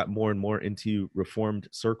as I got more and more into Reformed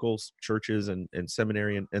circles, churches, and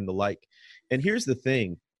seminary and the like. And here's the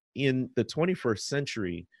thing. In the 21st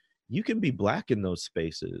century, you can be Black in those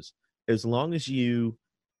spaces as long as you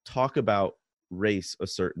talk about race a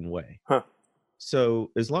certain way. So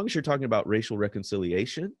as long as you're talking about racial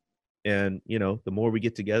reconciliation and, the more we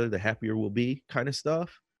get together, the happier we'll be kind of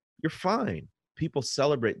stuff, you're fine. People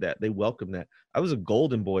celebrate that. They welcome that. I was a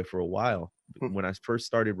golden boy for a while when I first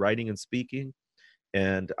started writing and speaking.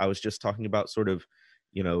 And I was just talking about sort of,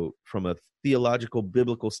 from a theological,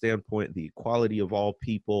 biblical standpoint, the equality of all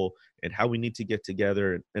people and how we need to get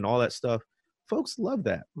together and all that stuff. Folks love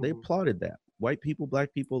that. They applauded that. White people,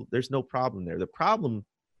 Black people, there's no problem there. The problem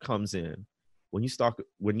comes in when you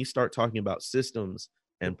start talking about systems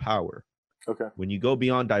and power. Okay. When you go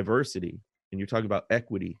beyond diversity and you're talking about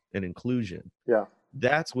equity and inclusion,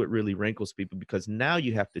 that's what really rankles people, because now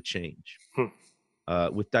you have to change.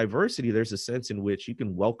 With diversity, there's a sense in which you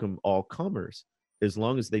can welcome all comers as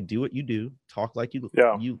long as they do what you do, talk like you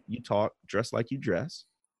talk, dress like you dress.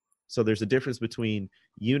 So there's a difference between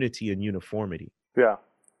unity and uniformity. Yeah.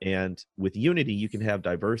 And with unity, you can have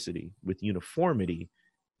diversity. With uniformity,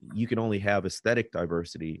 you can only have aesthetic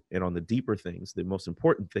diversity. And on the deeper things, the most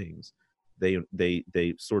important things,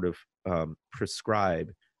 they sort of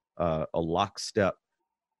prescribe a lockstep.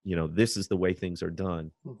 This is the way things are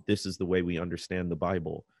done. This is the way we understand the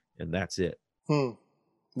Bible, and that's it.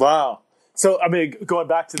 Wow. So, going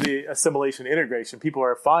back to the assimilation integration, people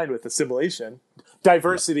are fine with assimilation,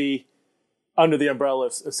 diversity under the umbrella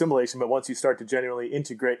of assimilation. But once you start to genuinely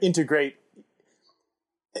integrate in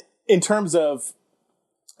terms of,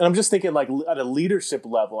 and I'm just thinking like at a leadership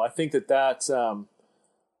level, I think that's,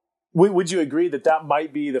 would you agree that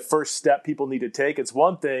might be the first step people need to take? It's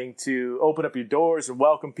one thing to open up your doors and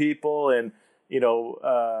welcome people and,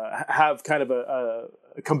 have kind of a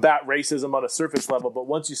combat racism on a surface level. But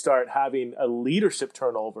once you start having a leadership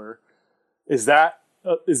turnover, is that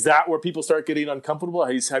where people start getting uncomfortable?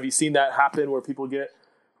 Have you seen that happen where people get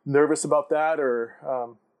nervous about that?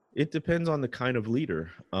 Or it depends on the kind of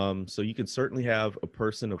leader. So you can certainly have a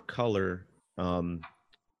person of color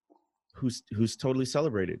who's totally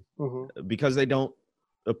celebrated because they don't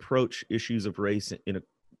approach issues of race in a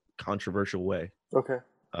controversial way. Okay.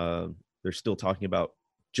 They're still talking about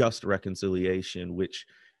just reconciliation, which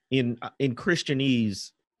in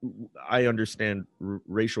Christianese, I understand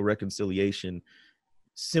racial reconciliation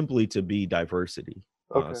simply to be diversity,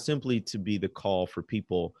 simply to be the call for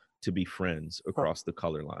people to be friends across the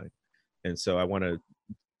color line. And so I want to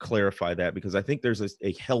clarify that, because I think there's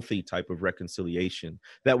a healthy type of reconciliation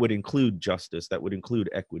that would include justice, that would include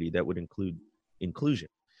equity, that would include inclusion.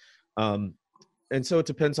 And so it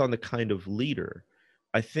depends on the kind of leader.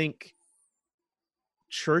 I think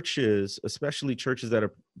churches, especially churches that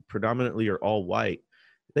are predominantly or all white,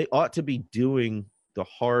 they ought to be doing the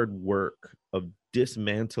hard work of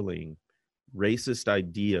dismantling racist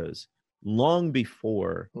ideas long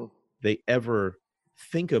before they ever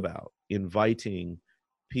think about inviting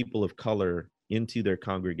people of color into their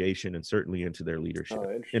congregation and certainly into their leadership.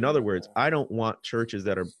 In other words, I don't want churches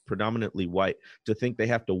that are predominantly white to think they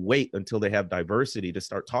have to wait until they have diversity to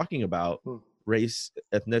start talking about race,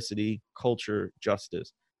 ethnicity, culture,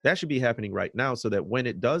 justice. That should be happening right now, so that when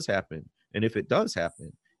it does happen, and if it does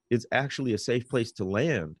happen, it's actually a safe place to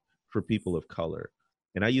land for people of color.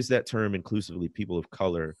 And I use that term inclusively, people of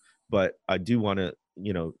color, but I do want to,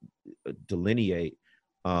 delineate,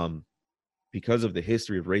 because of the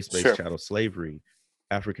history of race-based chattel slavery,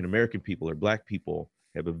 African American people or Black people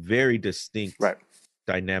have a very distinct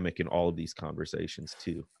dynamic in all of these conversations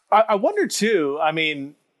too. I wonder too, I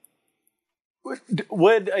mean,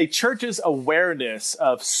 would a church's awareness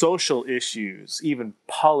of social issues, even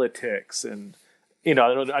politics, and I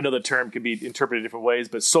know the term can be interpreted different ways,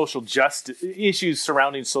 but social justice issues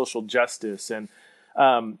surrounding social justice, and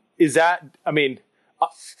is that? I mean,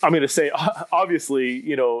 I'm going to say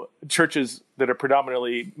obviously, churches that are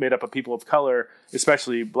predominantly made up of people of color,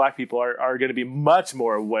 especially Black people, are going to be much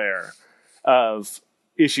more aware of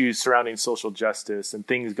issues surrounding social justice and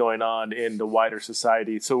things going on in the wider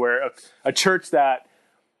society. So where a church that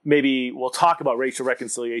maybe will talk about racial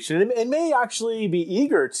reconciliation and may actually be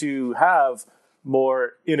eager to have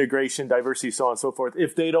more integration, diversity, so on and so forth,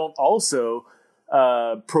 if they don't also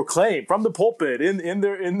proclaim from the pulpit in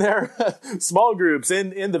their small groups,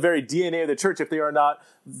 in the very DNA of the church, if they are not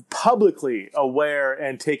publicly aware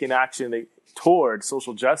and taking action toward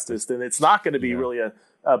social justice, then it's not going to be really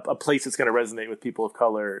a place that's going to resonate with people of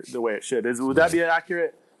color the way it should. Would that be an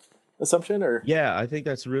accurate assumption? Or yeah, I think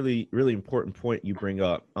that's really, really important point you bring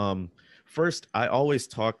up. First, I always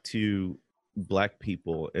talk to Black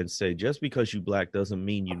people and say, just because you Black doesn't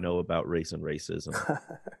mean you know about race and racism.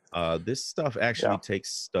 This stuff actually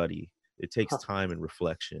takes study. It takes time and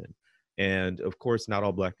reflection. And of course, not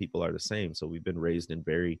all Black people are the same. So we've been raised in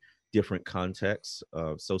very different contexts,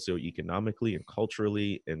 socioeconomically and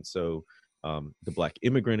culturally. And so the Black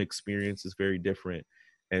immigrant experience is very different.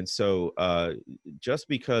 And so just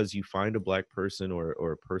because you find a Black person or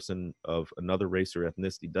a person of another race or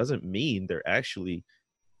ethnicity doesn't mean they're actually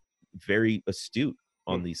very astute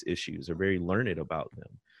on these issues or very learned about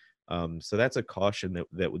them. So that's a caution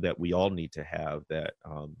that we all need to have, that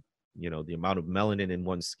the amount of melanin in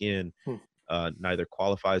one's skin neither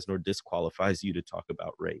qualifies nor disqualifies you to talk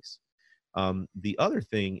about race. The other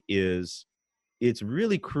thing is, it's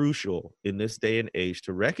really crucial in this day and age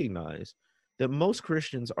to recognize that most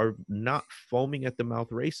Christians are not foaming at the mouth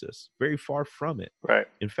racist. Very far from it. Right.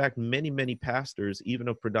 In fact, many pastors, even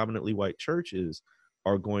of predominantly white churches,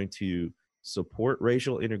 are going to support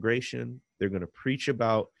racial integration. They're going to preach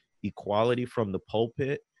about equality from the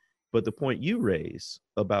pulpit. But the point you raise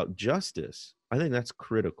about justice, I think that's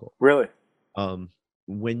critical. Really?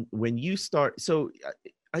 When you start, so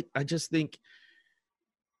I just think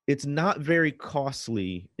it's not very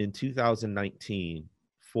costly in 2019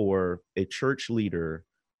 for a church leader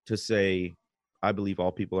to say, I believe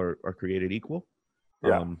all people are created equal.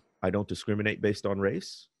 Yeah. I don't discriminate based on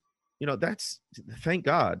race. That's, thank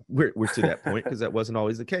God we're to that point, because that wasn't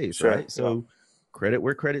always the case, Sure, right? So credit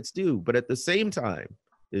where credit's due. But at the same time,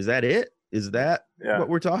 is that it? Is that what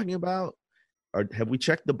we're talking about? Or have we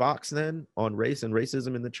checked the box then on race and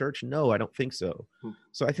racism in the church? No, I don't think so.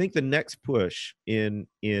 So I think the next push in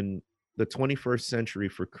the 21st century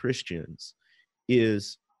for Christians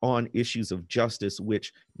is on issues of justice,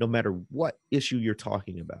 which, no matter what issue you're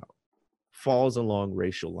talking about, falls along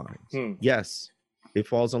racial lines. Yes, it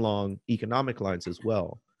falls along economic lines as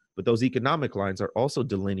well, but those economic lines are also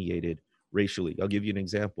delineated racially. I'll give you an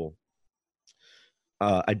example.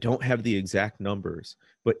 I don't have the exact numbers,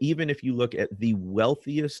 but even if you look at the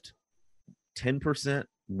wealthiest 10%,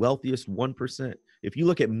 wealthiest 1%, if you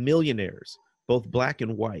look at millionaires, both Black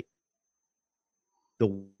and white, the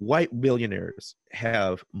white millionaires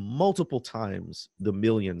have multiple times the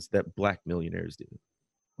millions that Black millionaires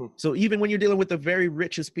do. So even when you're dealing with the very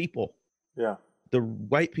richest people, the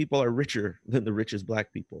white people are richer than the richest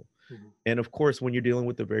Black people. And of course, when you're dealing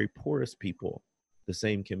with the very poorest people, the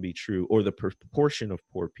same can be true, or the proportion of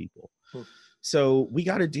poor people. So we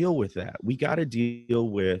got to deal with that. We got to deal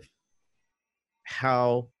with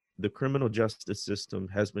how the criminal justice system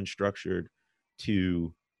has been structured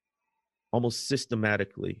to almost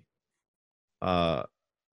systematically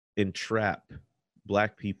entrap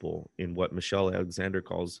Black people in what Michelle Alexander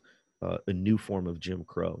calls a new form of Jim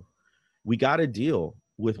Crow. We got to deal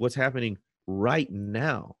with what's happening right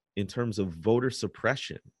now in terms of voter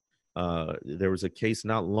suppression. There was a case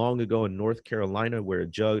not long ago in North Carolina where a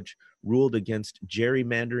judge ruled against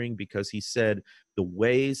gerrymandering because he said the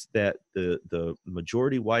ways that the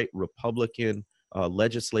majority white Republican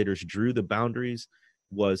legislators drew the boundaries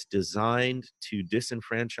was designed to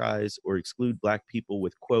disenfranchise or exclude Black people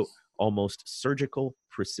with, quote, almost surgical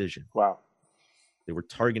precision. Wow. They were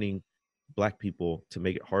targeting Black people to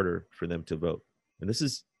make it harder for them to vote. And this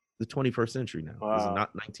is the 21st century now. Wow. This is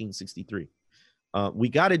not 1963. We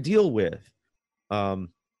got to deal with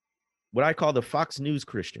what I call the Fox News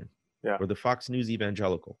Christian, or the Fox News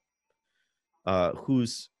evangelical,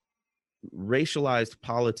 whose racialized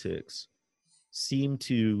politics seem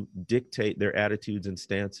to dictate their attitudes and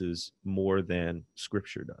stances more than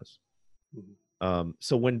Scripture does.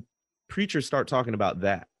 So when preachers start talking about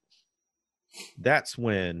that, that's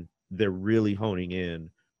when they're really honing in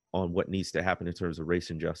on what needs to happen in terms of race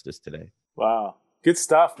and justice today. Wow. Good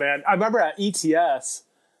stuff, man. I remember at ETS,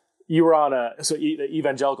 you were on the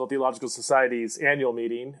Evangelical Theological Society's annual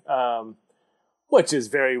meeting, which is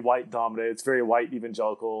very white dominated. It's very white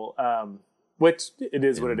evangelical, which it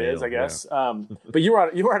is what it is, I guess. Yeah. But you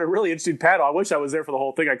were on a really interesting panel. I wish I was there for the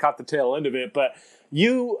whole thing. I caught the tail end of it, but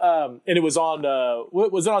you and it was on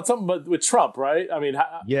was it on something with Trump, right? I mean,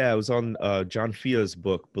 yeah, it was on John Fia's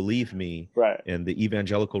book, Believe Me, right, and the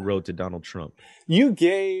Evangelical Road to Donald Trump. You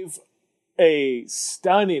gave a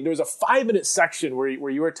stunning. There was a 5-minute section where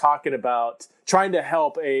you were talking about trying to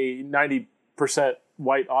help a 90%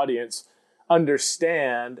 white audience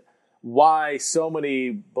understand why so many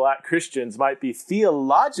Black Christians might be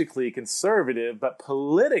theologically conservative, but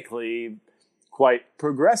politically quite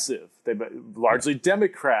progressive. They're largely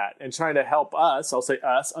Democrat, and trying to help us, I'll say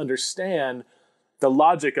us, understand the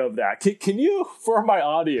logic of that. Can you, for my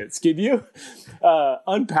audience, can you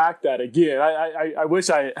unpack that again? I wish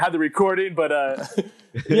I had the recording, but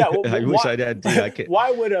yeah. I wish I had. Yeah, I can't.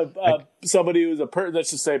 Why would somebody who's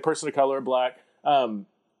let's just say person of color, Black,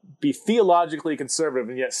 be theologically conservative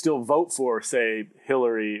and yet still vote for, say,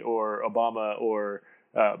 Hillary or Obama or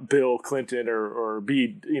Bill Clinton or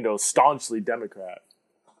be staunchly Democrat?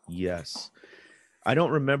 Yes, I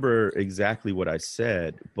don't remember exactly what I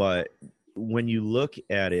said, but when you look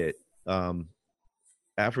at it,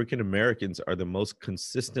 African Americans are the most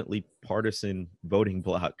consistently partisan voting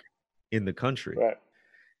bloc in the country. Right.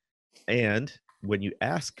 And when you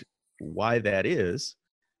ask why that is,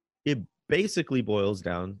 it basically boils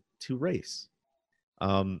down to race.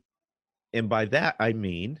 And by that, I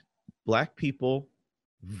mean, Black people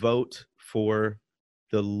vote for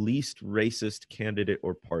the least racist candidate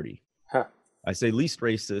or party. Huh. I say least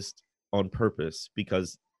racist on purpose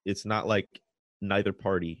because it's not like neither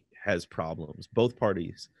party has problems. Both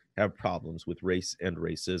parties have problems with race and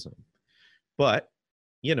racism. But,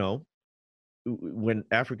 when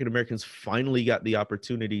African Americans finally got the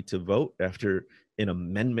opportunity to vote after an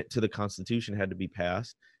amendment to the Constitution had to be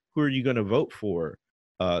passed, who are you going to vote for?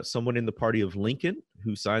 Someone in the party of Lincoln,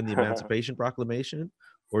 who signed the Emancipation Proclamation,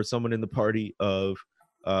 or someone in the party of,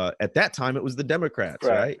 at that time, it was the Democrats,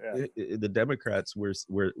 right? Yeah. The Democrats were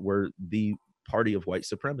the party of white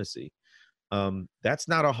supremacy. That's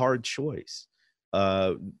not a hard choice.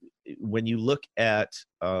 When you look at,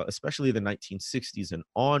 especially the 1960s and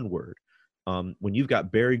onward, when you've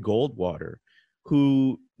got Barry Goldwater,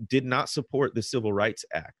 who did not support the Civil Rights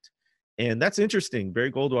Act. And that's interesting.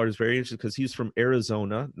 Barry Goldwater is very interesting because he's from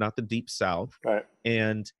Arizona, not the Deep South. Right.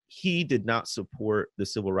 And he did not support the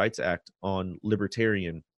Civil Rights Act on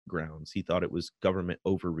libertarian grounds. He thought it was government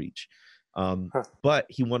overreach. But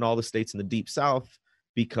he won all the states in the Deep South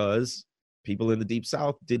because people in the Deep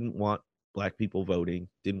South didn't want Black people voting,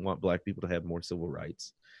 didn't want Black people to have more civil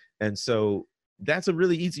rights. And so that's a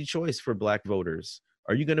really easy choice for Black voters.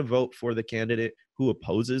 Are you going to vote for the candidate who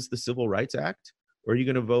opposes the Civil Rights Act? Or are you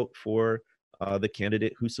going to vote for the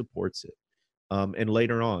candidate who supports it? And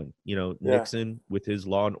later on, Nixon with his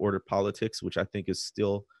law and order politics, which I think is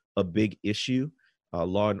still a big issue.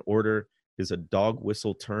 Law and order is a dog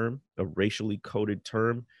whistle term, a racially coded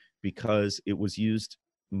term, because it was used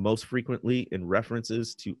most frequently in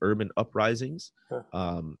references to urban uprisings.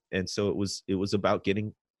 And so it was about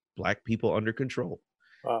getting Black people under control.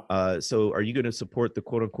 Wow. So are you going to support the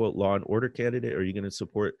quote unquote law and order candidate? Or are you going to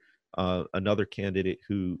support another candidate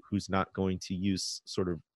who's not going to use sort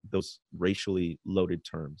of those racially loaded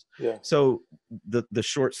terms? Yeah. So the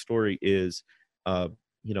short story is,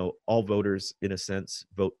 all voters in a sense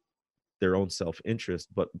vote their own self-interest,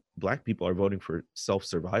 but Black people are voting for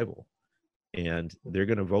self-survival, and we are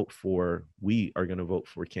going to vote for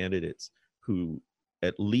candidates who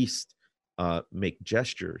at least make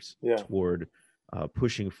gestures toward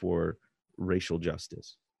pushing for racial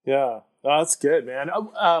justice. Yeah, that's good, man.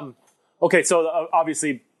 Okay, so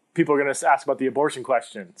obviously people are going to ask about the abortion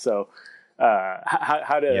question. So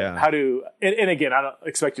how do and again, I don't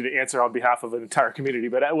expect you to answer on behalf of an entire community,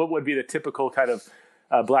 but what would be the typical kind of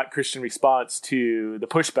Black Christian response to the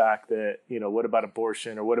pushback that, what about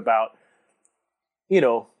abortion, or what about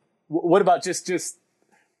just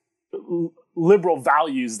liberal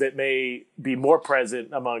values that may be more present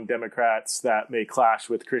among Democrats that may clash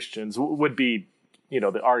with Christians would be,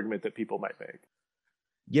 the argument that people might make.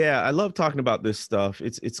 Yeah, I love talking about this stuff.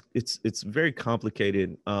 It's very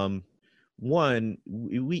complicated. One,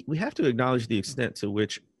 we have to acknowledge the extent to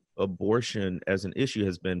which abortion as an issue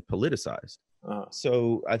has been politicized. Uh-huh.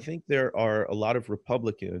 So I think there are a lot of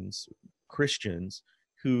Republicans, Christians,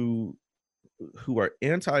 who are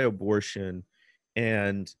anti-abortion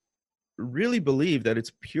and really believe that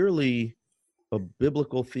it's purely a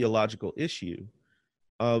biblical theological issue.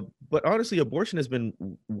 But honestly, abortion has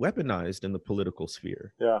been weaponized in the political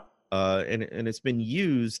sphere. Yeah. And it's been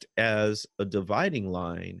used as a dividing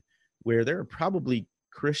line where there are probably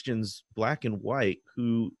Christians, black and white,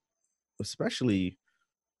 who, especially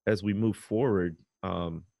as we move forward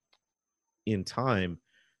in time,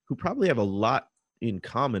 who probably have a lot in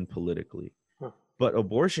common politically. Huh. But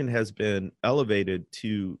abortion has been elevated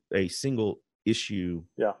to a single issue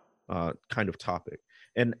kind of topic.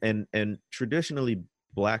 And traditionally,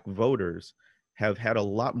 black voters have had a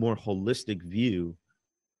lot more holistic view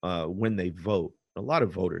when they vote. A lot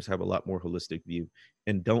of voters have a lot more holistic view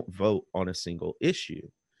and don't vote on a single issue.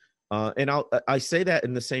 And I say that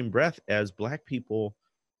in the same breath as black people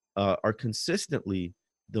are consistently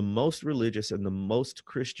the most religious and the most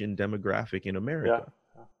Christian demographic in America.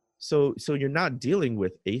 Yeah. So you're not dealing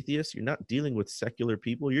with atheists, you're not dealing with secular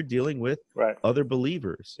people, you're dealing with other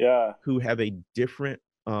believers who have a different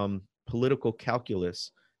political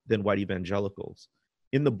calculus than white evangelicals.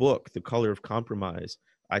 In the book, The Color of Compromise,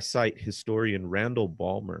 I cite historian Randall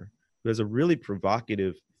Balmer, who has a really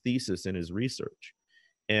provocative thesis in his research.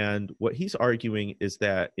 And what he's arguing is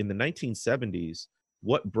that in the 1970s,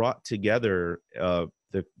 what brought together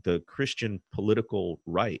the Christian political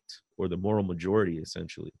right, or the moral majority,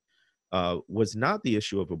 essentially, was not the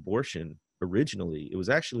issue of abortion originally. It was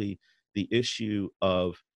actually the issue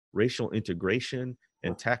of racial integration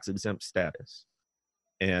and tax-exempt status.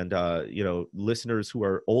 And, listeners who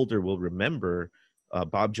are older will remember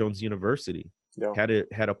Bob Jones University had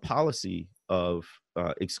a policy of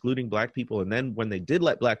excluding black people. And then when they did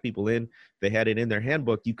let black people in, they had it in their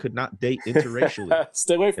handbook, you could not date interracially.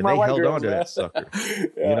 Stay away from and our they white held girls, on to man. that sucker,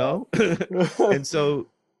 And so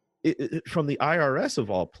from the IRS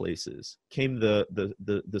of all places came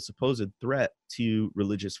the supposed threat to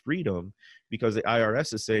religious freedom, because the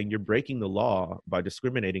IRS is saying you're breaking the law by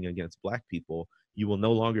discriminating against black people. You will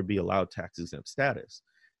no longer be allowed tax exempt status.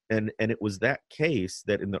 And it was that case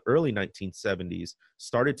that in the early 1970s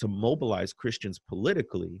started to mobilize Christians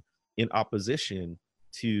politically in opposition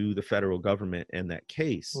to the federal government and that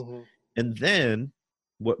case. Mm-hmm. And then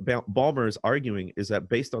what Balmer is arguing is that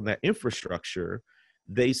based on that infrastructure,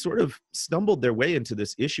 they sort of stumbled their way into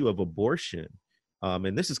this issue of abortion.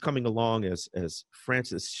 And this is coming along as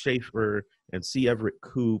Francis Schaeffer and C. Everett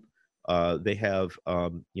Koop. They have,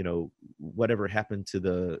 whatever happened to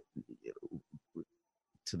the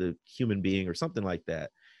human being or something like that.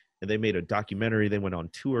 And they made a documentary. They went on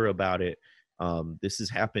tour about it. This is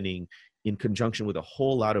happening in conjunction with a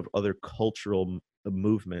whole lot of other cultural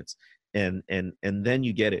movements. And then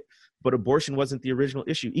you get it. But abortion wasn't the original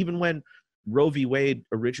issue. Even when Roe v. Wade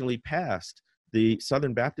originally passed, the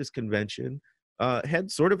Southern Baptist Convention had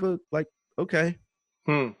sort of a okay,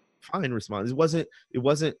 fine response. It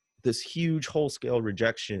wasn't this huge whole-scale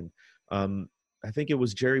rejection. I think it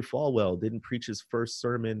was Jerry Falwell didn't preach his first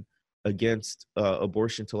sermon against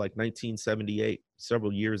abortion till 1978,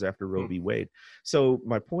 several years after Roe v. Wade. So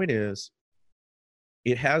my point is,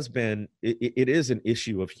 it is an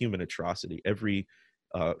issue of human atrocity. Every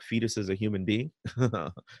fetus is a human being.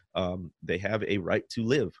 They have a right to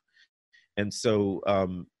live. And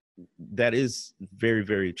so that is very,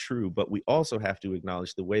 very true. But we also have to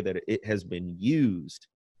acknowledge the way that it has been used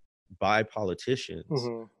by politicians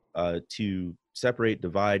to separate,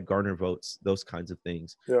 divide, garner votes, those kinds of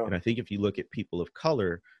things. Yeah. And I think if you look at people of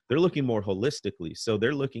color, they're looking more holistically. So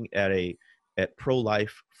they're looking at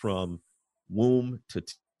pro-life from womb to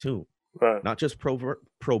tomb. Right. Not just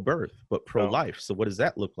pro-birth, but pro-life. So what does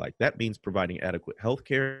that look like? That means providing adequate health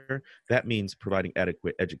care. That means providing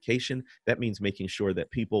adequate education. That means making sure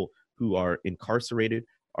that people who are incarcerated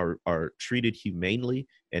are treated humanely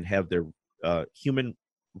and have their human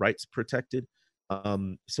rights protected.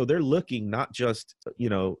 So they're looking not just,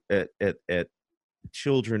 at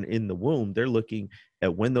children in the womb. They're looking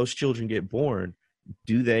at when those children get born,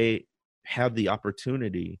 do they have the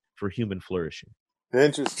opportunity for human flourishing?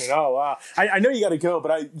 Interesting. Oh, wow. I know you got to go,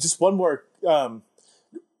 but just one more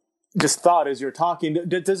just thought as you're talking.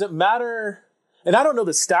 Does it matter? And I don't know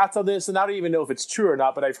the stats on this, and I don't even know if it's true or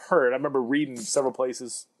not, but I've heard, I remember reading several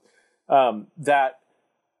places that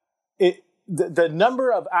the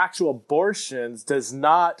number of actual abortions does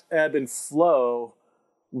not ebb and flow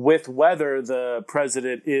with whether the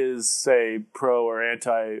president is, say, pro or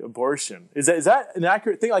anti-abortion. Is that an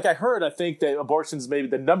accurate thing? I think that abortions, maybe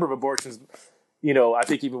the number of abortions I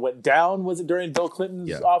think even went down, was it during Bill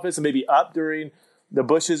Clinton's office, and maybe up during the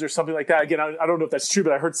Bushes or something like that. Again, I don't know if that's true,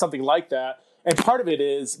 but I heard something like that. And part of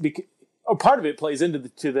it plays into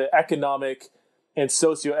the economic and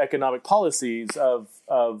socioeconomic policies of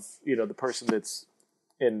the person that's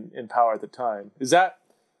in power at the time. Is that?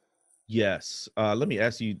 Yes. Let me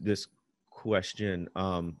ask you this question.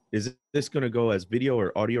 Is this going to go as video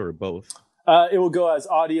or audio or both? It will go as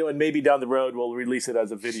audio, and maybe down the road we'll release it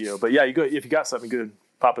as a video. But yeah, you go if you got something good,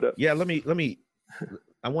 pop it up. Yeah, let me.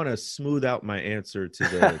 I want to smooth out my answer to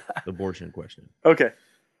the abortion question. Okay.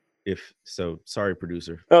 If so, sorry,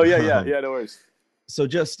 producer. Oh yeah, no worries. So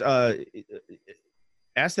just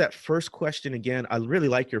ask that first question again. I really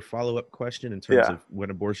like your follow-up question in terms of when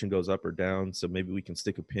abortion goes up or down. So maybe we can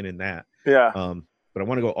stick a pin in that. Yeah. But I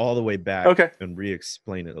want to go all the way back and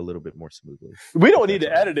re-explain it a little bit more smoothly. We don't need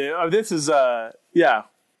to edit it. This is,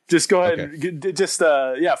 just go ahead and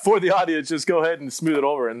for the audience, just go ahead and smooth it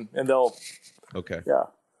over and they'll. Okay. Yeah.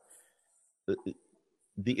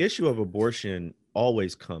 The issue of abortion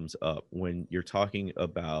always comes up when you're talking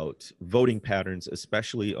about voting patterns,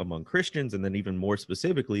 especially among Christians, and then even more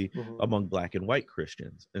specifically among Black and white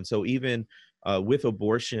Christians. And so even with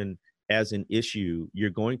abortion as an issue, you're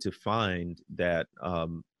going to find that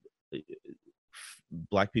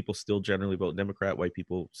Black people still generally vote Democrat, white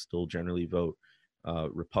people still generally vote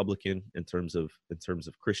Republican in terms of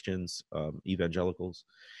Christians, evangelicals.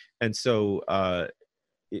 And so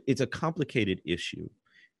it's a complicated issue.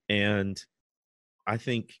 And I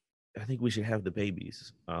think we should have the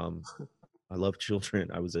babies. I love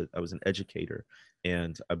children. I was an educator,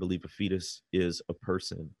 and I believe a fetus is a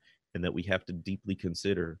person, and that we have to deeply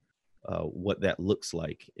consider what that looks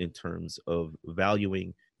like in terms of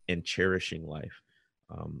valuing and cherishing life.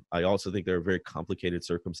 I also think there are very complicated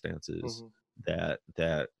circumstances that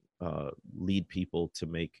lead people to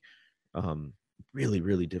make really,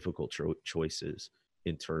 really difficult choices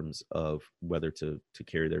in terms of whether to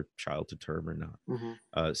carry their child to term or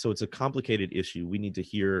not. So it's a complicated issue. We need to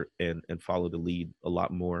hear and follow the lead a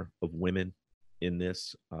lot more of women in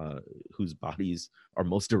this, whose bodies are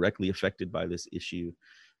most directly affected by this issue.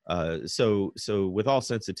 So with all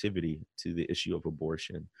sensitivity to the issue of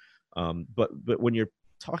abortion, but when you're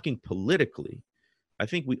talking politically, I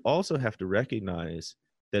think we also have to recognize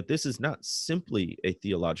that this is not simply a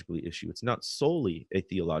theological issue. It's not solely a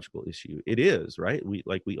theological issue. It is, right?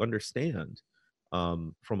 We understand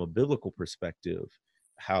from a biblical perspective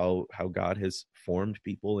how God has formed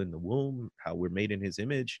people in the womb, how we're made in his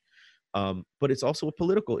image. But it's also a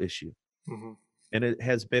political issue. And it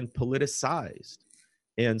has been politicized.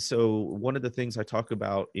 And so one of the things I talk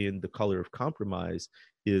about in The Color of Compromise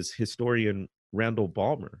is historian Randall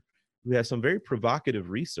Balmer, who has some very provocative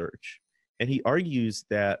research. And he argues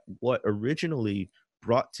that what originally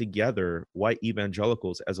brought together white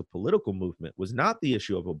evangelicals as a political movement was not the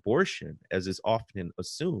issue of abortion, as is often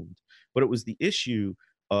assumed, but it was the issue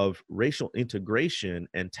of racial integration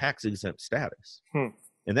and tax-exempt status.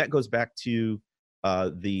 And that goes back to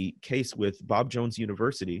the case with Bob Jones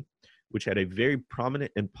University, which had a very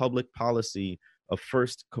prominent and public policy of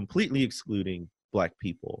first completely excluding Black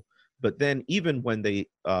people. But then even when they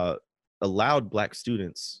allowed Black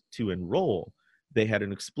students to enroll, they had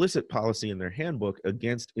an explicit policy in their handbook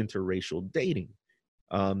against interracial dating.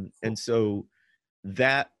 And so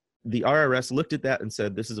that the IRS looked at that and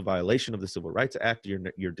said, this is a violation of the Civil Rights Act.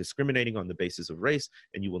 You're discriminating on the basis of race,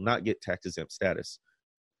 and you will not get tax-exempt status.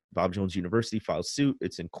 Bob Jones University files suit.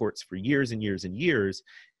 It's in courts for years and years and years.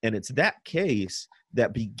 And it's that case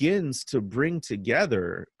that begins to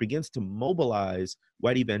mobilize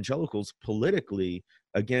white evangelicals politically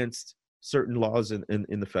against certain laws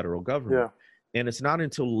in the federal government. And it's not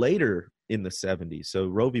until later in the 70s, so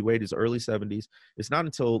Roe v. Wade is early 70s, it's not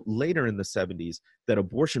until later in the 70s that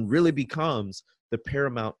abortion really becomes the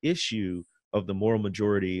paramount issue of the moral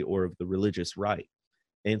majority or of the religious right.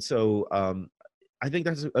 And so I think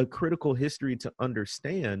that's a critical history to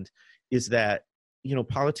understand, is that,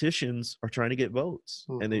 politicians are trying to get votes,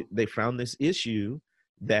 and they found this issue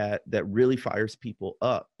that really fires people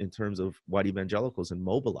up in terms of white evangelicals and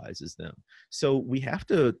mobilizes them. So we have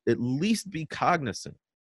to at least be cognizant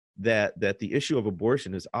that the issue of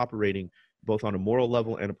abortion is operating both on a moral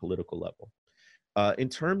level and a political level. In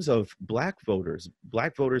terms of Black voters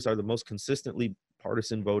are the most consistently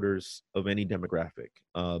partisan voters of any demographic.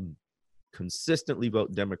 Consistently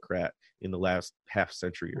vote Democrat in the last half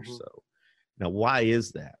century or so. Now, why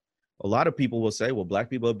is that? A lot of people will say, well, Black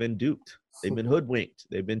people have been duped. They've been hoodwinked.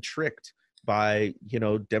 They've been tricked by,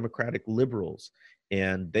 Democratic liberals.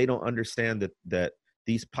 And they don't understand that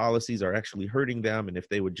these policies are actually hurting them. And if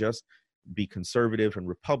they would just be conservative and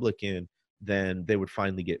Republican, then they would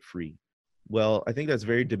finally get free. Well, I think that's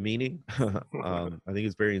very demeaning. I think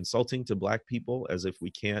it's very insulting to Black people, as if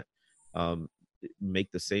we can't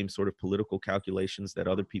make the same sort of political calculations that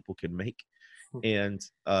other people can make. And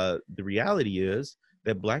the reality is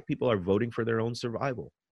that Black people are voting for their own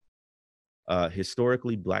survival.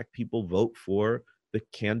 Historically, Black people vote for the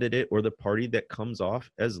candidate or the party that comes off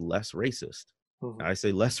as less racist. I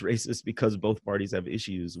say less racist because both parties have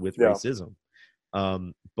issues with racism.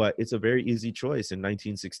 But it's a very easy choice in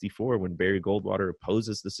 1964 when Barry Goldwater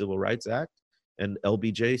opposes the Civil Rights Act and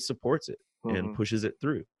LBJ supports it and pushes it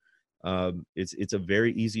through. It's a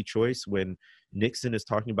very easy choice when Nixon is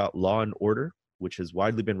talking about law and order, which has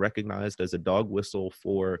widely been recognized as a dog whistle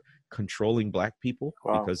for controlling Black people,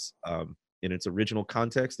 because in its original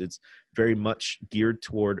context, it's very much geared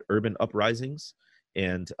toward urban uprisings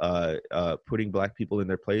and putting Black people in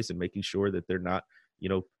their place and making sure that they're not,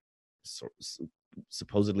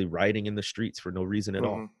 supposedly rioting in the streets for no reason at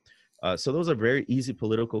all. So those are very easy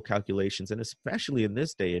political calculations. And especially in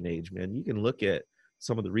this day and age, man, you can look at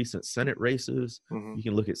some of the recent Senate races. You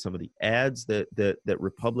can look at some of the ads that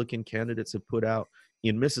Republican candidates have put out.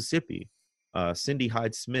 In Mississippi, Cindy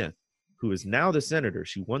Hyde-Smith, who is now the senator,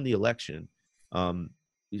 she won the election.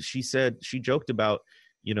 She joked about,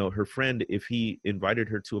 her friend, if he invited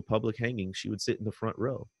her to a public hanging, she would sit in the front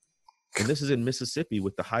row. And this is in Mississippi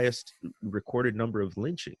with the highest recorded number of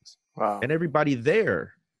lynchings. And everybody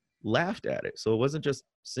there laughed at it. So it wasn't just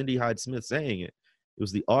Cindy Hyde-Smith saying it. It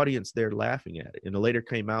was the audience there laughing at it. And it later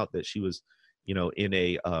came out that she was, in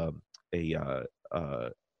a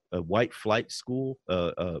white flight school,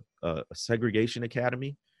 a segregation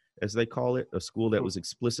academy, as they call it, a school that was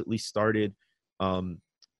explicitly started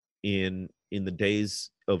in the days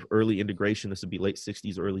of early integration. This would be late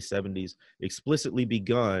 60s, early 70s, explicitly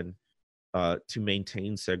begun to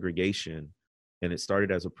maintain segregation. And it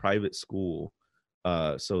started as a private school.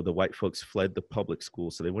 So the white folks fled the public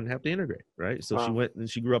school so they wouldn't have to integrate, right? So she went and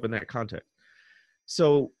she grew up in that context.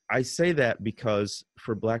 So I say that because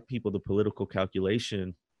for Black people, the political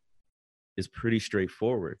calculation is pretty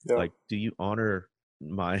straightforward. Like, do you honor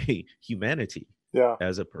my humanity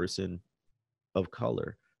as a person of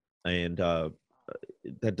color? And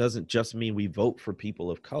that doesn't just mean we vote for people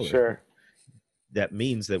of color. That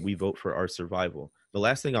means that we vote for our survival. The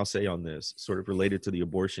last thing I'll say on this, sort of related to the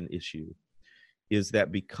abortion issue, is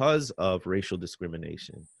that because of racial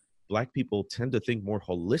discrimination, Black people tend to think more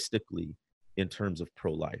holistically in terms of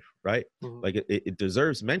pro-life, right? Like it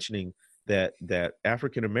deserves mentioning that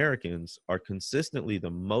African Americans are consistently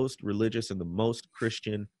the most religious and the most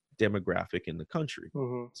Christian demographic in the country.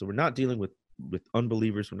 So we're not dealing with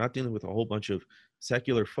unbelievers. We're not dealing with a whole bunch of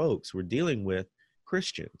secular folks. We're dealing with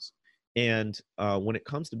Christians. And when it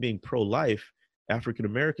comes to being pro-life, African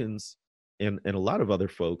Americans and a lot of other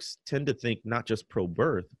folks tend to think not just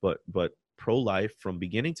pro-birth, but pro-life from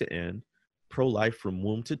beginning to end, pro-life from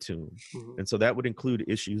womb to tomb. And so that would include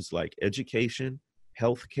issues like education,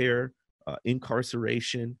 healthcare,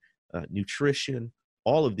 incarceration, nutrition,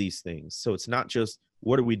 all of these things. So it's not just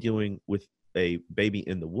what are we doing with a baby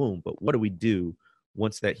in the womb, but what do we do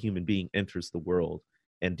once that human being enters the world,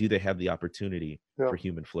 and do they have the opportunity for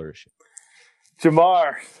human flourishing?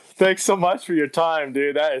 Jemar, thanks so much for your time,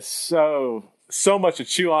 dude. That is so much to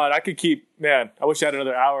chew on. I could keep, man, I wish I had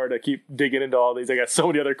another hour to keep digging into all these. I got so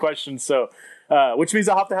many other questions. So, which means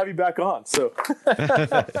I'll have to have you back on. So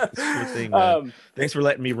sure thing, man. Thanks for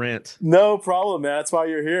letting me rant. No problem, man. That's why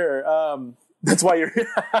you're here. That's why you're here.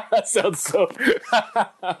 That sounds so.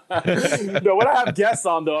 No, when I have guests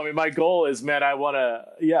on, though, I mean, my goal is, man, I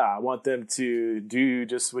want them to do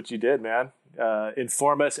just what you did, man.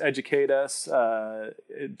 Inform us, educate us,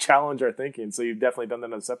 challenge our thinking. So you've definitely done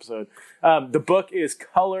that in this episode. The book is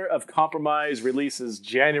Color of Compromise, releases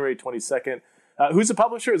January 22nd. Who's the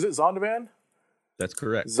publisher? Is it Zondervan? That's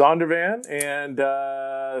correct. Zondervan. And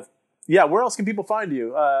where else can people find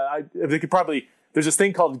you? They could probably. There's this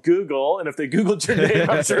thing called Google, and if they Googled your name,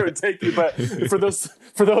 I'm sure it would take you. But for those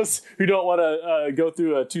who don't want to go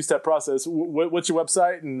through a two-step process, what's your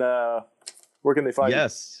website, and where can they find you?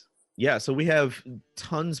 Yeah, so we have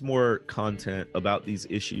tons more content about these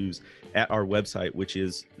issues at our website, which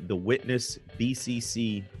is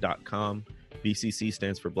thewitnessbcc.com. BCC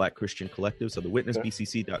stands for Black Christian Collective, so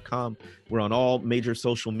thewitnessbcc.com. We're on all major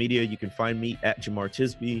social media. You can find me at Jemar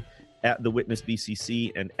Tisby, at The Witness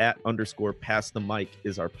BCC, and at _Pass the Mic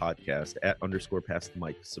is our podcast, at _Pass the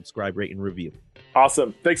Mic. Subscribe, rate, and review.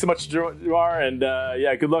 Awesome. Thanks so much, Jemar, and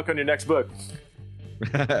good luck on your next book.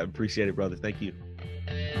 Appreciate it, brother. Thank you.